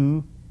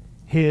to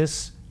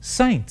His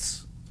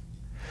saints.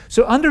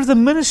 So under the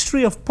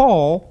ministry of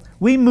Paul,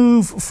 we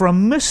move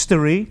from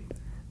mystery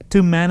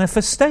to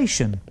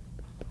manifestation.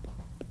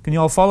 Can you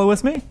all follow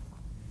with me?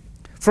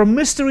 From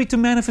mystery to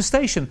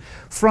manifestation.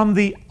 From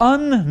the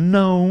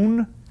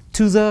unknown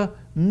to the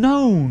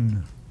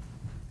known.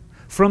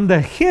 From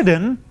the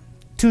hidden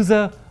to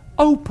the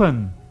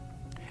open.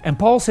 And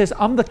Paul says,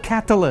 I'm the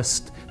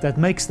catalyst that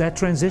makes that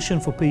transition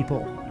for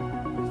people.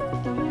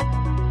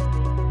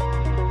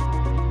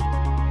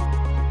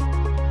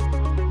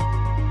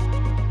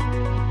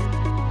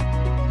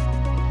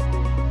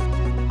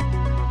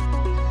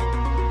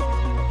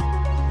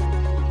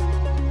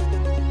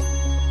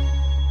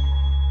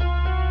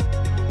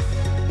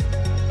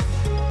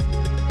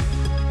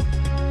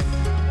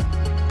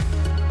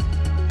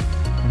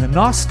 The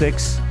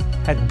Gnostics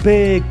had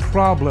big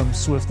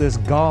problems with this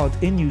God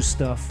in you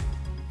stuff,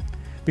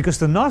 because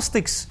the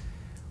Gnostics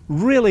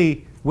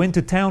really went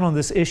to town on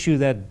this issue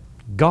that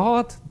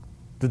God,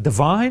 the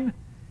divine,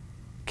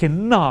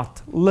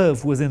 cannot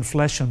live within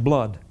flesh and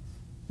blood.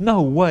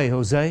 No way,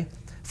 Jose.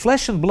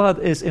 Flesh and blood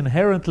is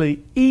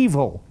inherently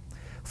evil.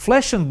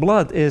 Flesh and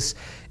blood is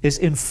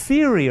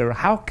inferior.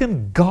 How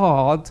can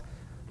God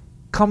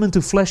come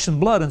into flesh and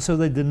blood? And so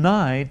they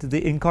denied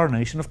the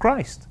incarnation of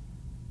Christ.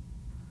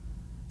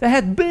 They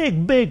had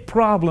big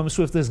problems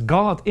with this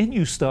God in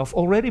you stuff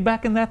already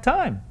back in that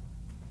time.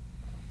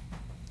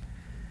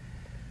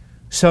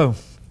 So,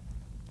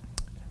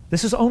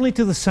 this is only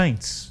to the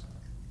saints.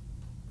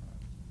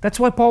 That's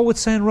why Paul would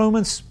say in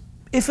Romans,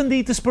 if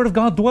indeed the Spirit of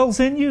God dwells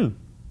in you,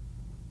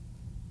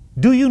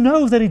 do you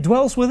know that He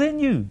dwells within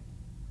you?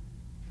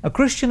 A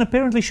Christian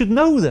apparently should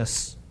know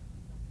this.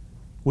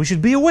 We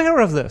should be aware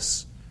of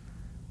this,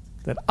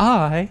 that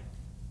I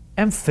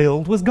am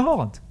filled with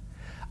God.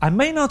 I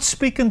may not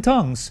speak in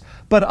tongues,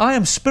 but I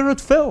am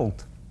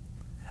Spirit-filled.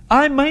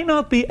 I may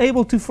not be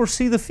able to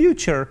foresee the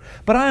future,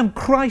 but I am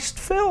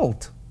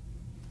Christ-filled.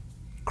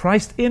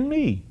 Christ in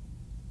me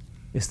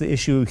is the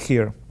issue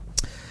here.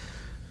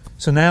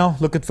 So now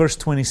look at verse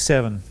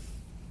 27.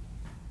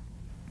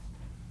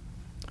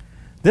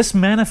 This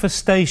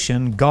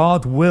manifestation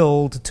God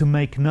willed to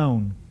make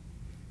known.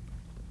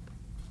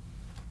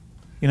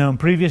 You know, in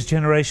previous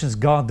generations,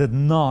 God did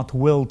not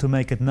will to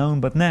make it known,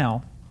 but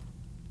now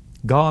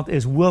God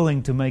is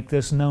willing to make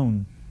this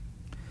known.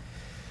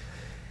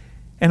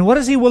 And what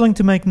is He willing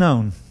to make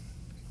known?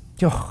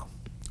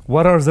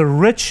 What are the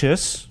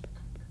riches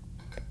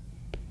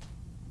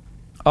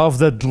of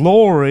the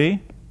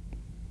glory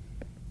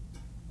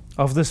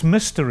of this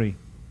mystery?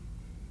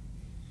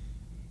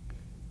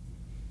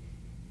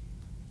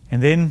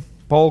 And then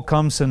Paul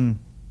comes and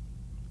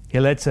he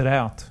lets it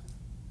out.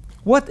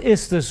 What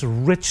is this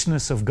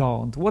richness of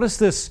God? What is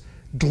this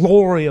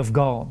glory of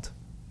God?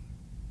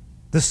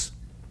 This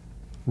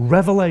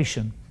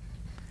revelation.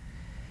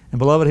 And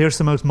beloved, here's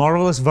the most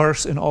marvelous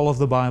verse in all of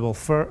the Bible.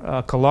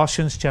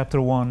 Colossians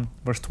chapter 1,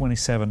 verse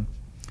 27.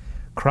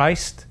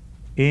 Christ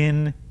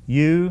in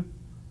you,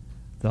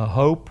 the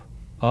hope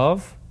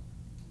of.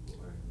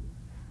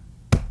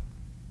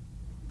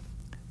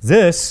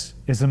 This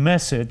is a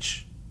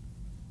message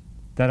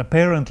that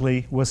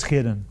apparently was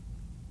hidden.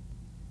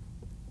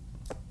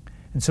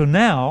 And so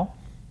now,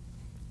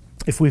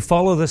 if we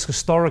follow this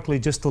historically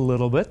just a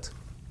little bit,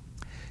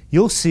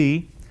 you'll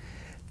see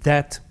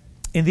that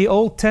in the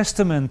Old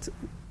Testament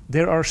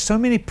there are so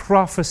many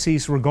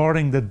prophecies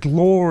regarding the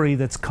glory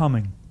that's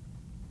coming.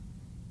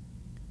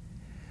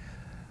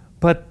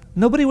 But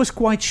nobody was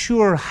quite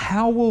sure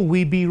how will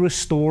we be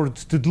restored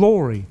to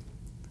glory.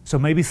 So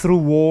maybe through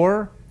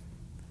war,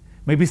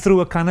 maybe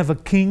through a kind of a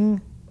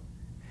king.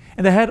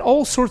 And they had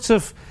all sorts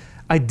of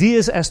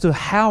ideas as to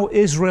how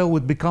Israel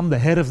would become the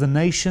head of the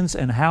nations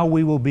and how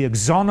we will be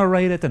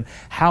exonerated and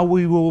how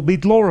we will be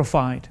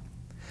glorified.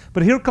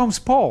 But here comes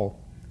Paul.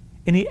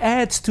 And he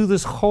adds to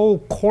this whole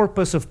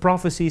corpus of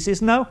prophecy. He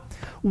says, no,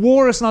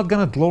 war is not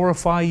going to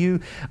glorify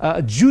you.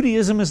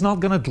 Judaism is not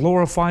going to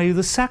glorify you.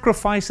 The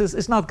sacrifices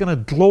is not going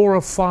to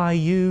glorify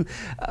you.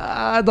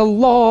 The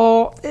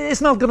law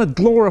is not going to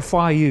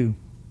glorify you.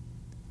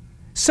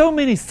 So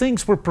many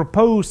things were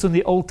proposed in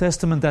the Old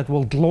Testament that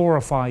will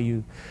glorify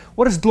you.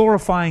 What does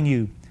glorifying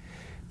you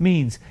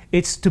means?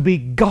 It's to be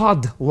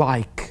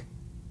God-like,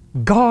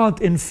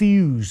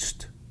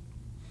 God-infused.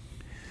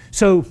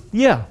 So,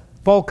 yeah,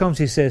 Paul comes,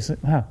 he says,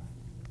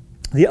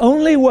 the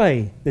only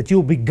way that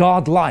you'll be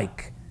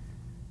God-like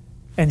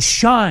and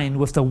shine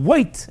with the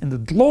weight and the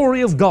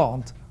glory of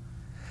God,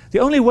 the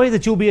only way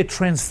that you'll be a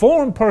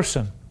transformed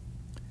person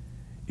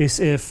is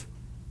if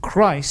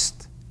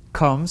Christ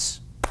comes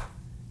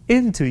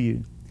into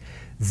you.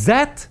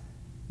 That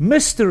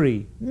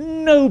mystery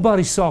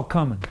nobody saw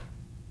coming.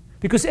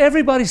 Because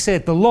everybody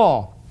said the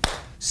law,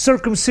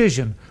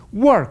 circumcision,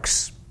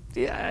 works,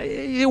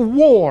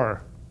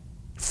 war,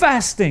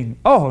 fasting.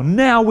 Oh,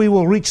 now we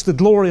will reach the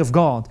glory of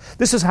God.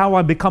 This is how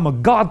I become a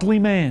godly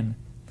man.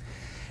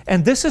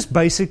 And this is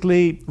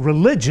basically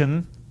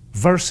religion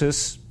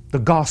versus the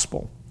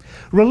gospel.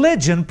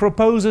 Religion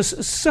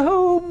proposes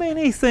so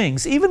many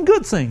things, even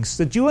good things,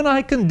 that you and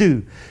I can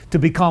do to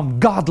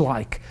become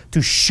godlike,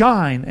 to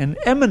shine and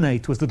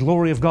emanate with the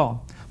glory of God.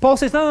 Paul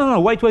says, no,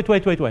 wait.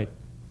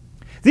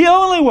 The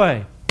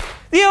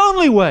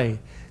only way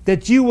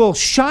that you will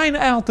shine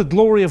out the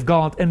glory of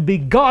God and be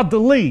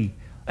godly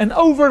and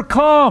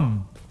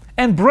overcome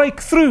and break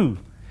through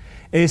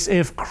is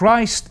if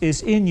Christ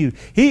is in you.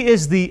 He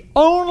is the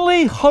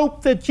only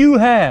hope that you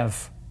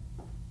have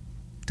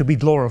to be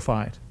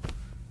glorified.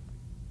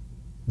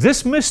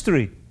 This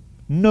mystery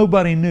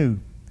nobody knew.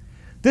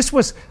 This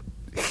was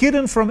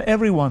hidden from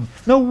everyone.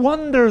 No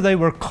wonder they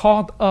were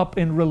caught up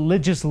in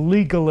religious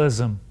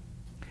legalism.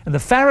 And the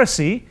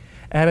Pharisee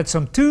added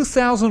some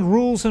 2,000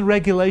 rules and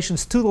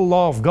regulations to the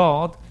law of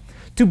God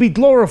to be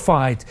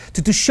glorified,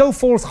 to show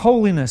forth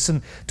holiness,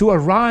 and to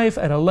arrive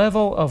at a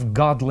level of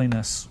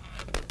godliness.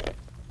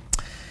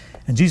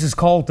 And Jesus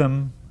called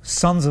them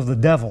sons of the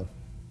devil.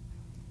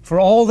 For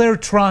all their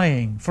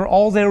trying, for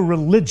all their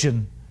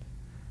religion,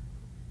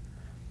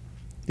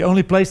 the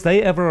only place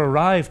they ever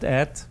arrived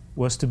at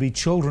was to be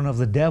children of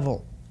the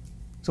devil.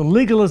 So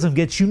legalism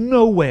gets you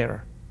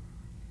nowhere.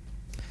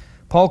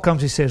 Paul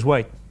comes, he says,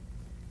 wait.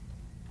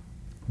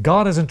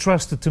 God has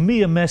entrusted to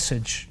me a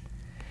message.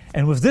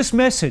 And with this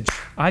message,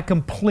 I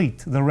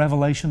complete the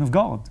revelation of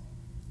God.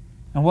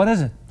 And what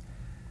is it?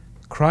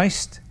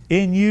 Christ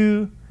in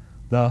you,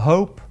 the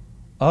hope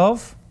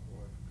of...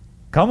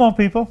 Come on,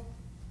 people.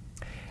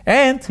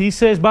 And he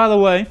says, by the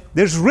way,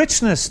 there's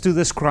richness to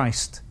this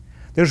Christ.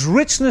 There's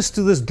richness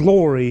to this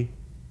glory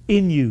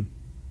in you.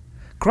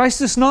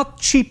 Christ is not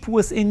cheap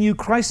within you.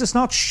 Christ is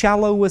not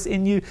shallow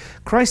within you.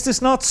 Christ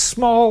is not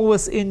small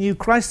within you.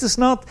 Christ is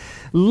not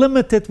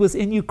limited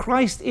within you.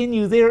 Christ in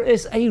you, there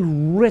is a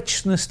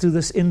richness to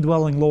this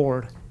indwelling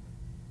Lord.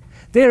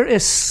 There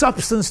is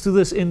substance to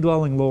this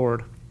indwelling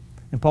Lord.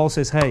 And Paul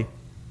says, hey,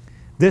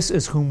 this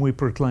is whom we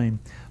proclaim.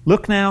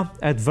 Look now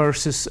at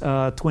verses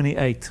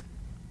 28,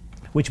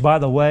 which, by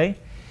the way,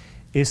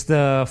 is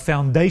the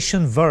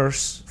foundation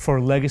verse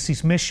for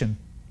Legacy's mission.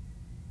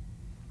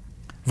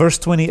 Verse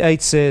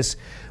 28 says,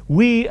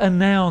 we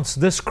announce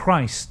this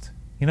Christ.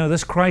 You know,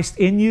 this Christ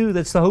in you,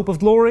 that's the hope of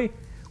glory.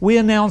 We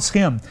announce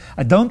Him.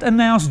 I don't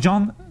announce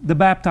John the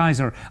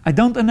Baptizer. I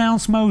don't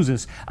announce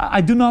Moses.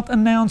 I do not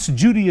announce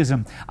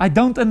Judaism. I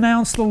don't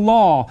announce the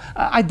law.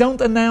 I don't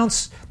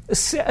announce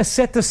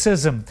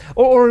asceticism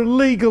or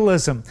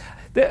legalism.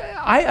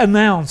 I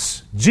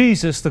announce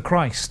Jesus the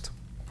Christ.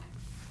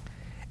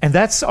 And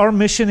that's our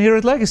mission here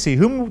at Legacy.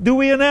 Whom do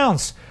we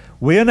announce?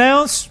 We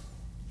announce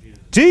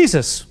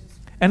Jesus.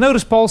 And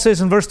notice Paul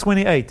says in verse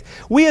 28,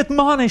 we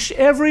admonish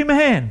every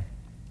man.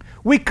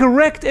 We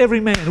correct every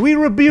man. We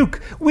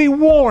rebuke. We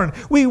warn.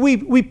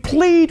 We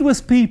plead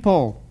with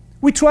people.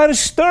 We try to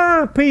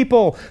stir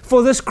people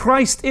for this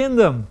Christ in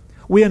them.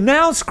 We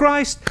announce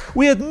Christ.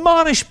 We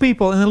admonish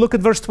people. And then look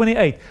at verse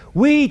 28.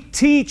 We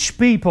teach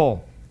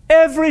people.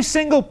 Every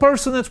single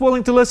person that's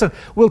willing to listen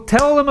will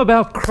tell them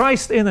about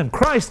Christ in them,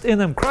 Christ in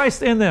them,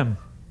 Christ in them.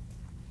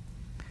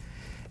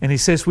 And he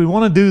says we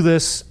want to do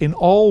this in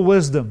all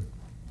wisdom.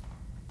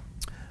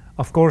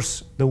 Of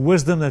course, the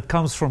wisdom that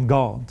comes from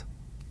God.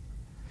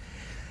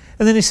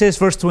 And then he says,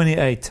 verse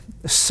 28,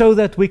 so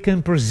that we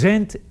can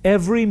present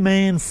every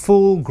man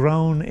full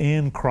grown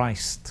in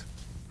Christ.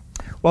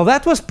 Well,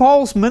 that was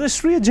Paul's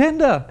ministry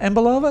agenda. And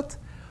beloved,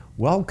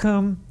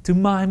 welcome to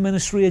my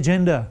ministry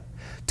agenda.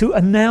 To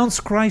announce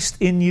Christ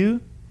in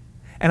you.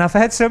 And I've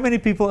had so many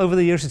people over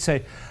the years that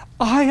say,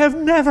 I have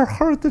never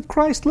heard that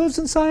Christ lives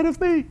inside of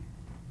me.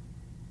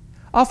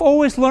 I've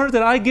always learned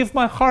that I give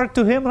my heart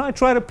to Him and I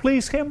try to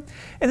please Him.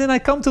 And then I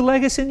come to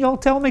Legacy and y'all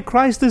tell me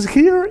Christ is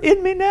here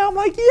in me now. I'm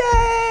like,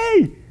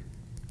 yay!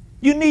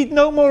 You need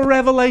no more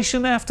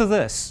revelation after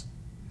this.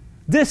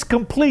 This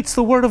completes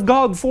the Word of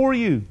God for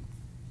you.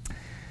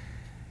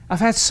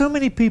 I've had so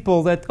many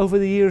people that over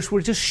the years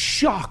were just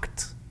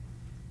shocked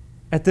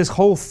at this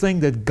whole thing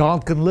that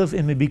God can live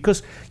in me,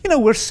 because,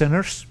 we're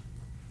sinners.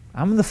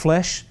 I'm in the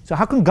flesh, so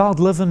how can God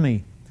live in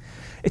me?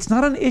 It's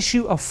not an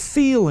issue of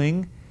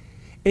feeling,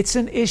 it's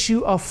an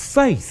issue of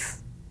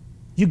faith.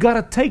 You got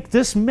to take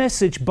this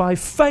message by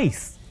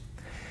faith.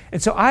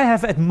 And so I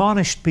have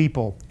admonished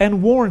people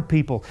and warned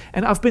people,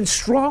 and I've been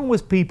strong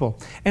with people,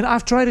 and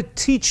I've tried to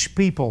teach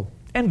people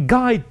and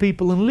guide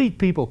people and lead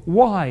people.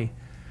 Why?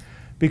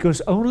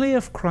 Because only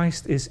if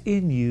Christ is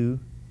in you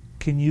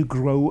can you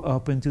grow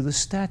up into the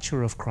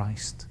stature of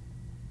Christ.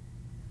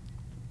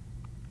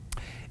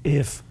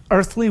 If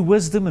earthly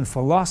wisdom and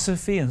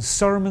philosophy and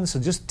sermons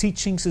and just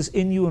teachings is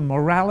in you, and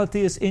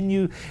morality is in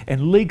you,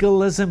 and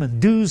legalism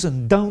and do's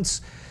and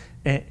don'ts,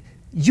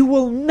 you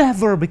will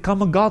never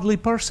become a godly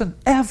person,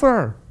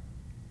 ever.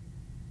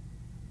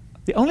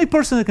 The only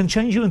person that can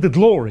change you into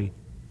glory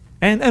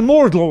and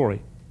more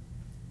glory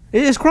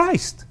is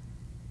Christ.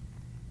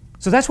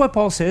 So that's why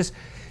Paul says,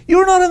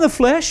 you're not in the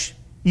flesh,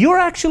 you're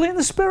actually in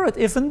the Spirit,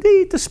 if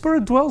indeed the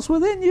Spirit dwells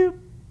within you.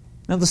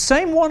 Now the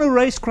same one who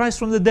raised Christ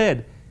from the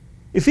dead,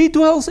 if He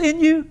dwells in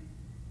you,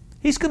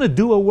 He's going to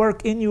do a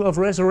work in you of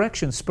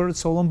resurrection, spirit,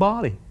 soul, and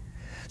body.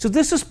 So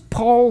this is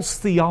Paul's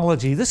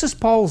theology. This is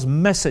Paul's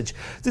message.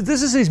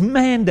 This is his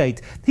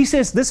mandate. He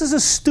says this is a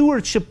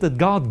stewardship that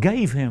God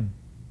gave him.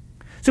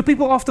 So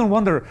people often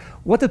wonder,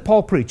 what did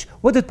Paul preach?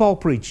 What did Paul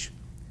preach?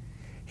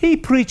 He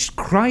preached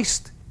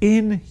Christ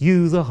in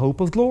you, the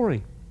hope of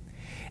glory.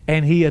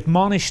 And he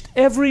admonished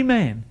every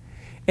man,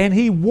 and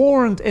he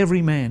warned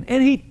every man,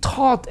 and he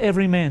taught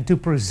every man to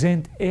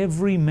present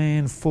every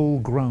man full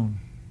grown.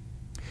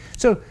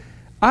 So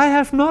I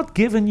have not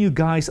given you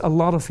guys a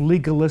lot of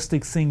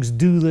legalistic things,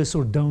 do this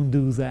or don't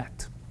do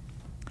that.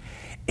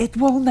 It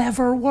will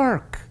never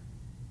work.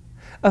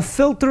 A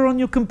filter on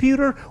your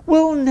computer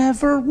will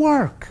never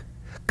work.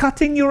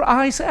 Cutting your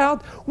eyes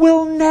out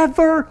will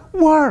never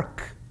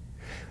work.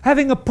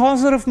 Having a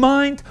positive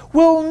mind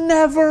will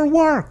never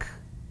work.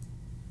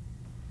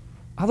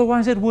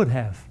 Otherwise it would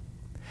have.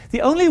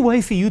 The only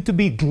way for you to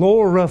be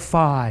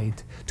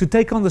glorified, to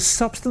take on the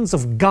substance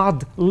of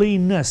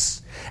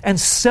godliness and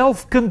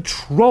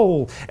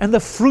self-control and the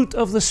fruit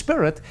of the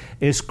Spirit,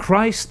 is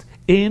Christ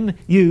in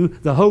you,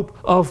 the hope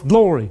of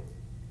glory.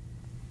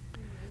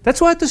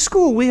 That's why at the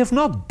school we have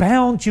not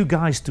bound you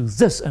guys to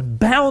this and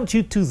bound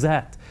you to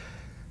that.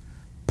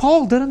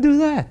 Paul didn't do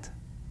that.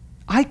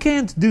 I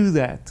can't do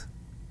that.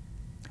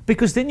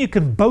 Because then you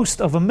can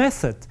boast of a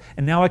method,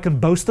 and now I can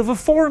boast of a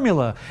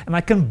formula, and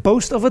I can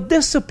boast of a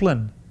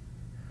discipline.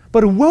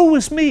 But woe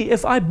is me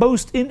if I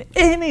boast in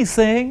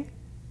anything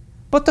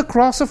but the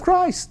cross of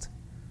Christ,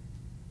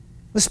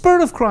 the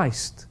Spirit of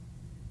Christ,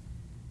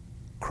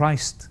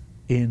 Christ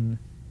in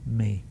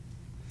me.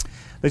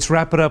 Let's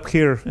wrap it up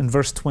here in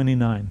verse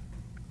 29.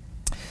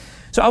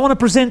 So I want to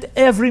present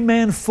every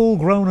man full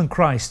grown in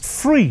Christ,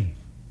 free,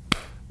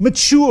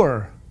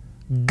 mature,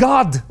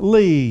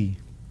 godly.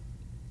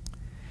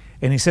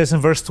 And he says in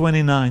verse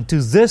 29,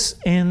 to this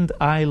end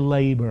I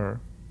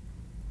labor.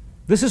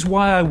 This is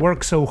why I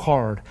work so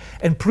hard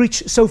and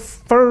preach so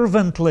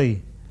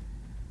fervently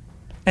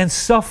and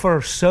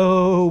suffer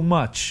so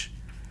much.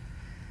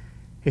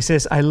 He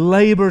says, I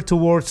labor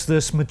towards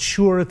this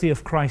maturity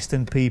of Christ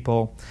in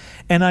people,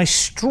 and I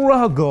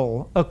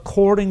struggle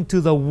according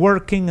to the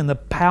working and the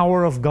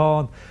power of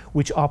God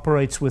which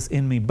operates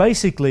within me.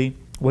 Basically,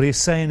 what he's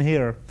saying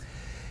here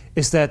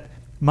is that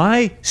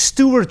my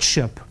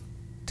stewardship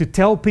to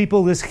tell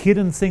people this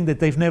hidden thing that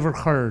they've never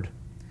heard,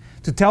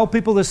 to tell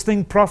people this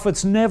thing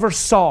prophets never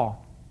saw.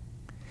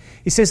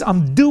 He says,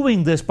 I'm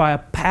doing this by a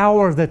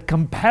power that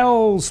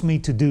compels me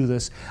to do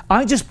this.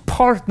 I just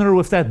partner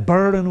with that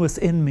burden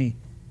within me.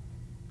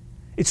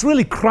 It's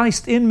really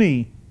Christ in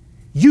me,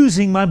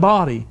 using my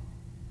body,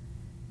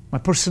 my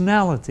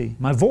personality,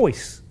 my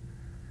voice.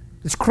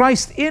 It's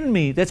Christ in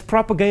me that's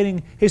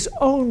propagating His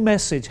own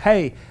message.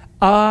 Hey,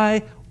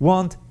 I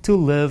want to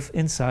live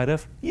inside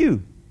of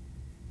you.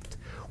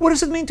 What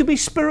does it mean to be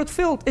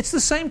Spirit-filled? It's the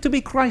same to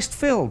be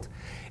Christ-filled.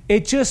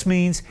 It just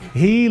means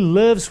He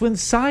lives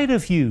inside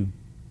of you.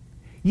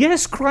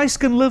 Yes, Christ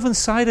can live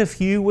inside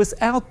of you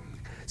without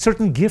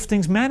certain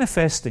giftings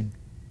manifesting.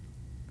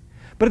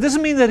 But it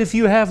doesn't mean that if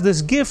you have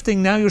this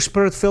gifting, now you're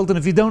Spirit-filled, and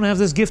if you don't have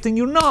this gifting,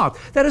 you're not.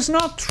 That is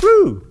not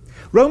true.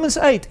 Romans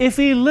 8, if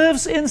He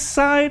lives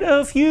inside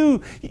of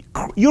you,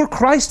 you're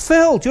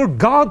Christ-filled, you're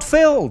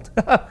God-filled.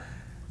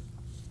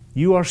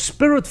 You are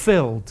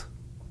Spirit-filled.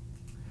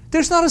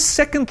 There's not a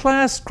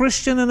second-class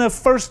Christian and a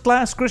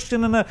first-class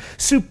Christian and a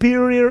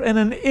superior and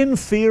an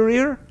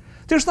inferior.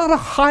 There's not a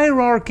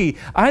hierarchy.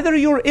 Either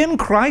you're in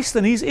Christ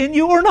and He's in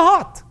you or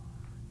not.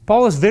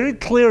 Paul is very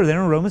clear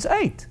there in Romans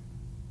 8.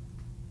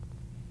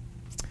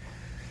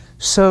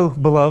 So,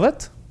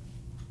 beloved,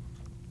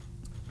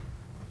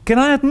 can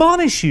I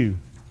admonish you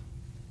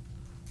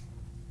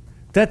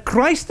that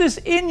Christ is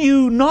in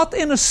you not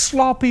in a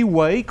sloppy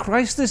way.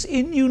 Christ is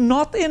in you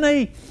not in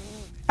a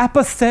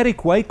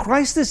apathetic way.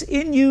 Christ is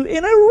in you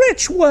in a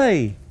rich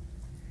way,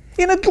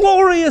 in a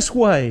glorious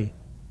way.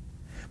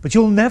 But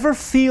you'll never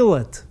feel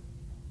it.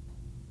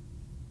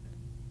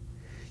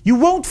 You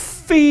won't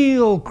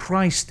feel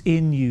Christ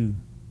in you.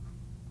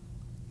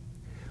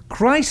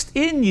 Christ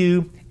in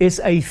you is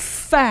a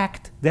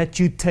fact that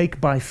you take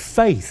by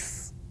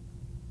faith.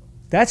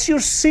 That's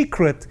your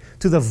secret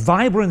to the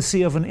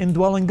vibrancy of an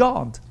indwelling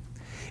God.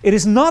 It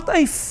is not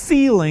a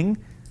feeling,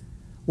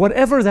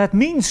 whatever that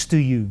means to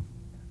you.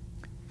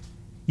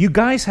 You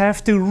guys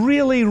have to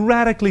really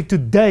radically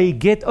today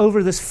get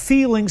over this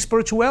feeling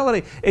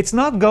spirituality. It's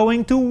not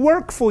going to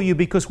work for you,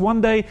 because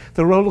one day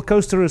the roller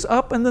coaster is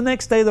up and the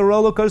next day the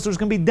roller coaster is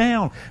going to be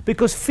down,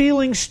 because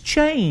feelings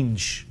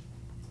change.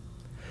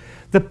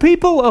 The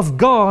people of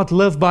God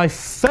live by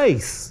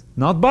faith,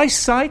 not by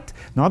sight,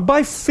 not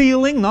by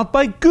feeling, not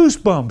by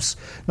goosebumps,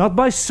 not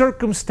by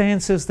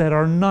circumstances that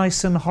are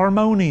nice and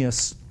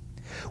harmonious.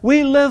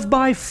 We live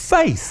by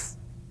faith.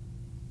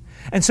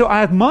 And so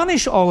I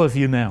admonish all of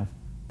you now.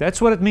 That's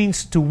what it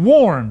means to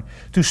warn,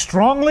 to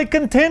strongly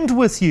contend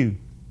with you.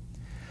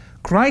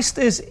 Christ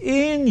is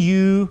in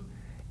you,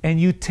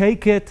 and you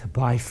take it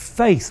by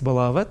faith,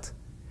 beloved.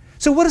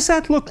 So what does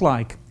that look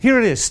like? Here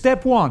it is.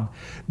 Step 1,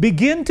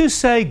 begin to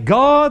say,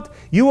 God,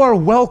 you are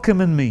welcome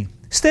in me.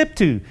 Step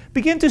 2,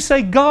 begin to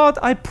say, God,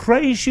 I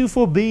praise you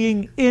for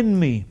being in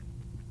me.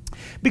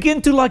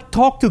 Begin to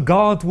talk to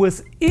God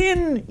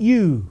within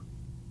you.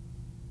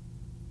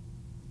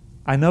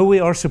 I know we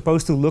are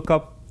supposed to look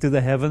up to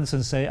the heavens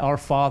and say, Our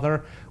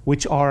Father,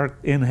 which art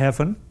in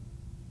heaven.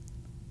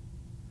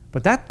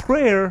 But that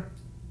prayer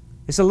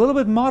is a little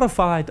bit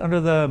modified under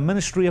the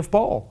ministry of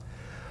Paul.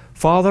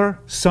 Father,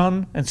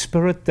 Son, and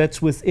Spirit that's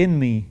within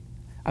me,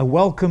 I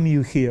welcome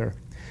you here.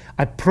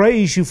 I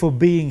praise you for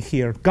being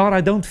here. God,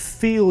 I don't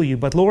feel you,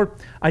 but Lord,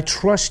 I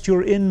trust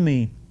you're in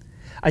me.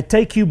 I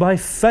take you by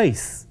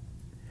faith.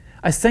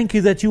 I thank you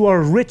that you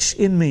are rich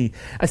in me.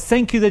 I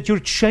thank you that you're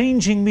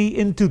changing me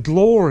into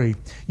glory.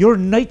 Your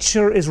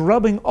nature is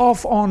rubbing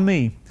off on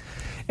me.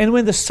 And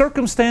when the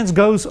circumstance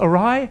goes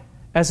awry,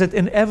 as it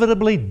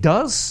inevitably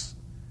does,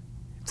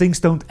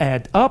 things don't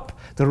add up,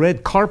 the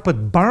red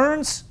carpet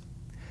burns,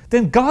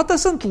 then God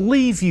doesn't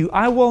leave you.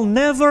 I will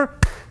never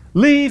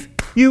leave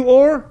you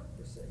or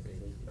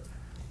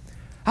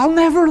I'll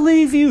never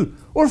leave you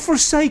or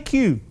forsake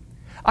you.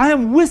 I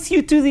am with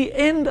you to the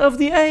end of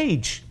the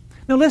age.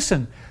 Now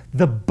listen,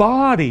 the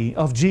body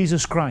of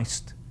Jesus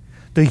Christ,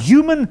 the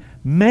human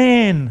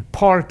man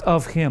part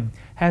of Him,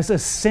 has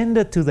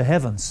ascended to the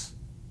heavens.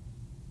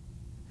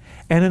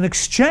 And in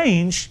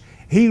exchange,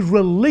 He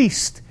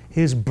released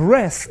His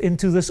breath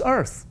into this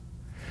earth.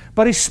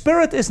 But His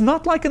Spirit is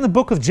not like in the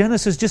book of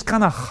Genesis, just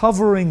kind of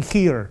hovering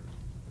here.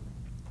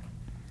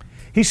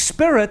 His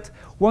Spirit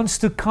wants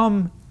to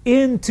come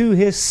into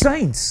His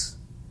saints,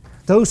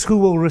 those who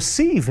will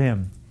receive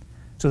Him.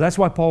 So that's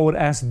why Paul would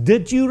ask,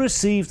 did you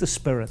receive the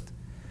Spirit?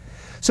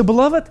 So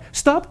beloved,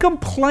 stop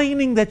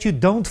complaining that you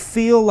don't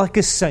feel like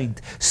a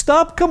saint.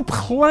 Stop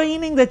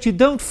complaining that you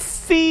don't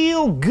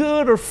feel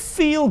good or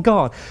feel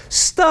God.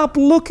 Stop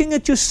looking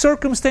at your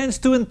circumstance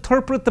to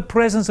interpret the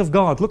presence of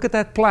God. Look at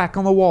that plaque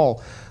on the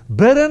wall.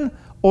 Bidden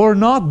or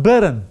not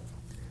bidden,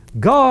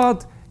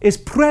 God is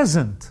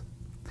present.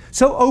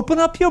 So open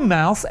up your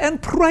mouth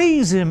and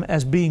praise Him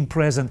as being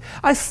present.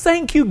 I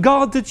thank you,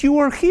 God, that you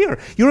are here.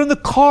 You're in the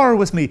car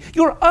with me.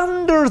 You're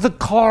under the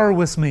car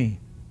with me.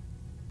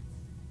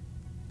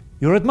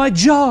 You're at my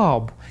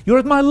job. You're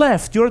at my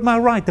left. You're at my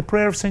right. The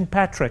prayer of St.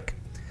 Patrick.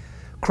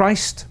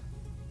 Christ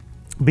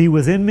be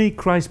within me.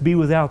 Christ be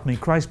without me.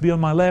 Christ be on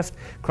my left.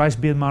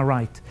 Christ be on my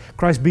right.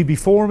 Christ be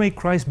before me.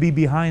 Christ be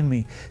behind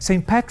me.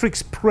 St.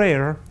 Patrick's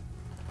prayer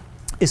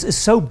is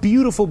so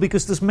beautiful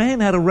because this man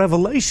had a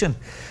revelation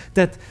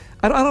that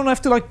I don't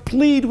have to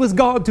plead with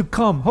God to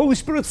come. Holy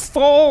Spirit,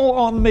 fall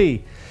on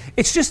me.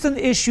 It's just an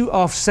issue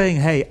of saying,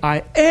 hey,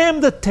 I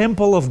am the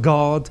temple of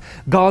God.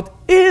 God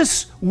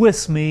is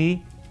with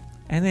me.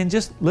 And then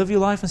just live your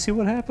life and see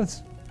what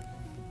happens.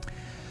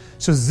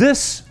 So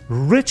this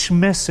rich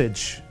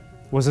message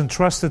was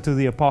entrusted to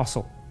the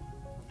apostle.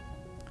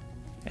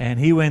 And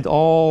he went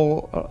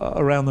all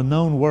around the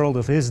known world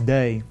of his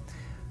day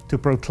to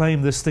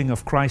proclaim this thing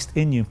of Christ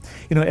in you.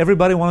 You know,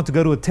 everybody wanted to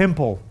go to a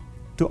temple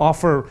to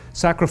offer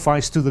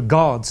sacrifice to the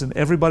gods. And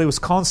everybody was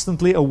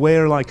constantly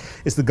aware,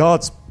 is the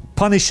gods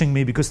punishing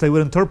me? Because they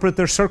would interpret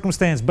their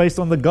circumstance based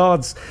on the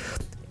gods'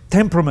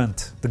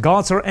 temperament. The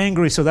gods are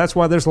angry, so that's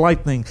why there's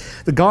lightning.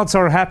 The gods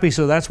are happy,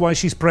 so that's why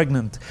she's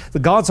pregnant. The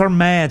gods are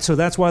mad, so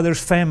that's why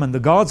there's famine. The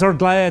gods are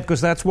glad,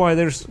 because that's why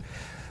there's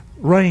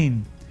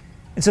rain.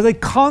 And so they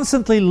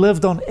constantly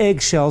lived on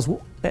eggshells.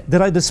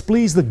 Did I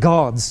displease the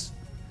gods?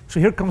 So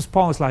here comes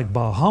Paul. It's like,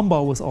 bah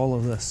humbug with all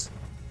of this.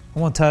 I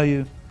want to tell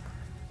you,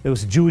 there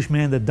was a Jewish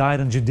man that died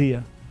in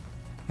Judea,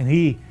 and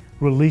he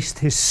released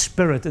his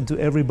Spirit into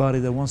everybody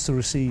that wants to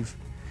receive.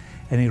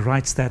 And he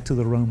writes that to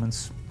the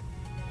Romans.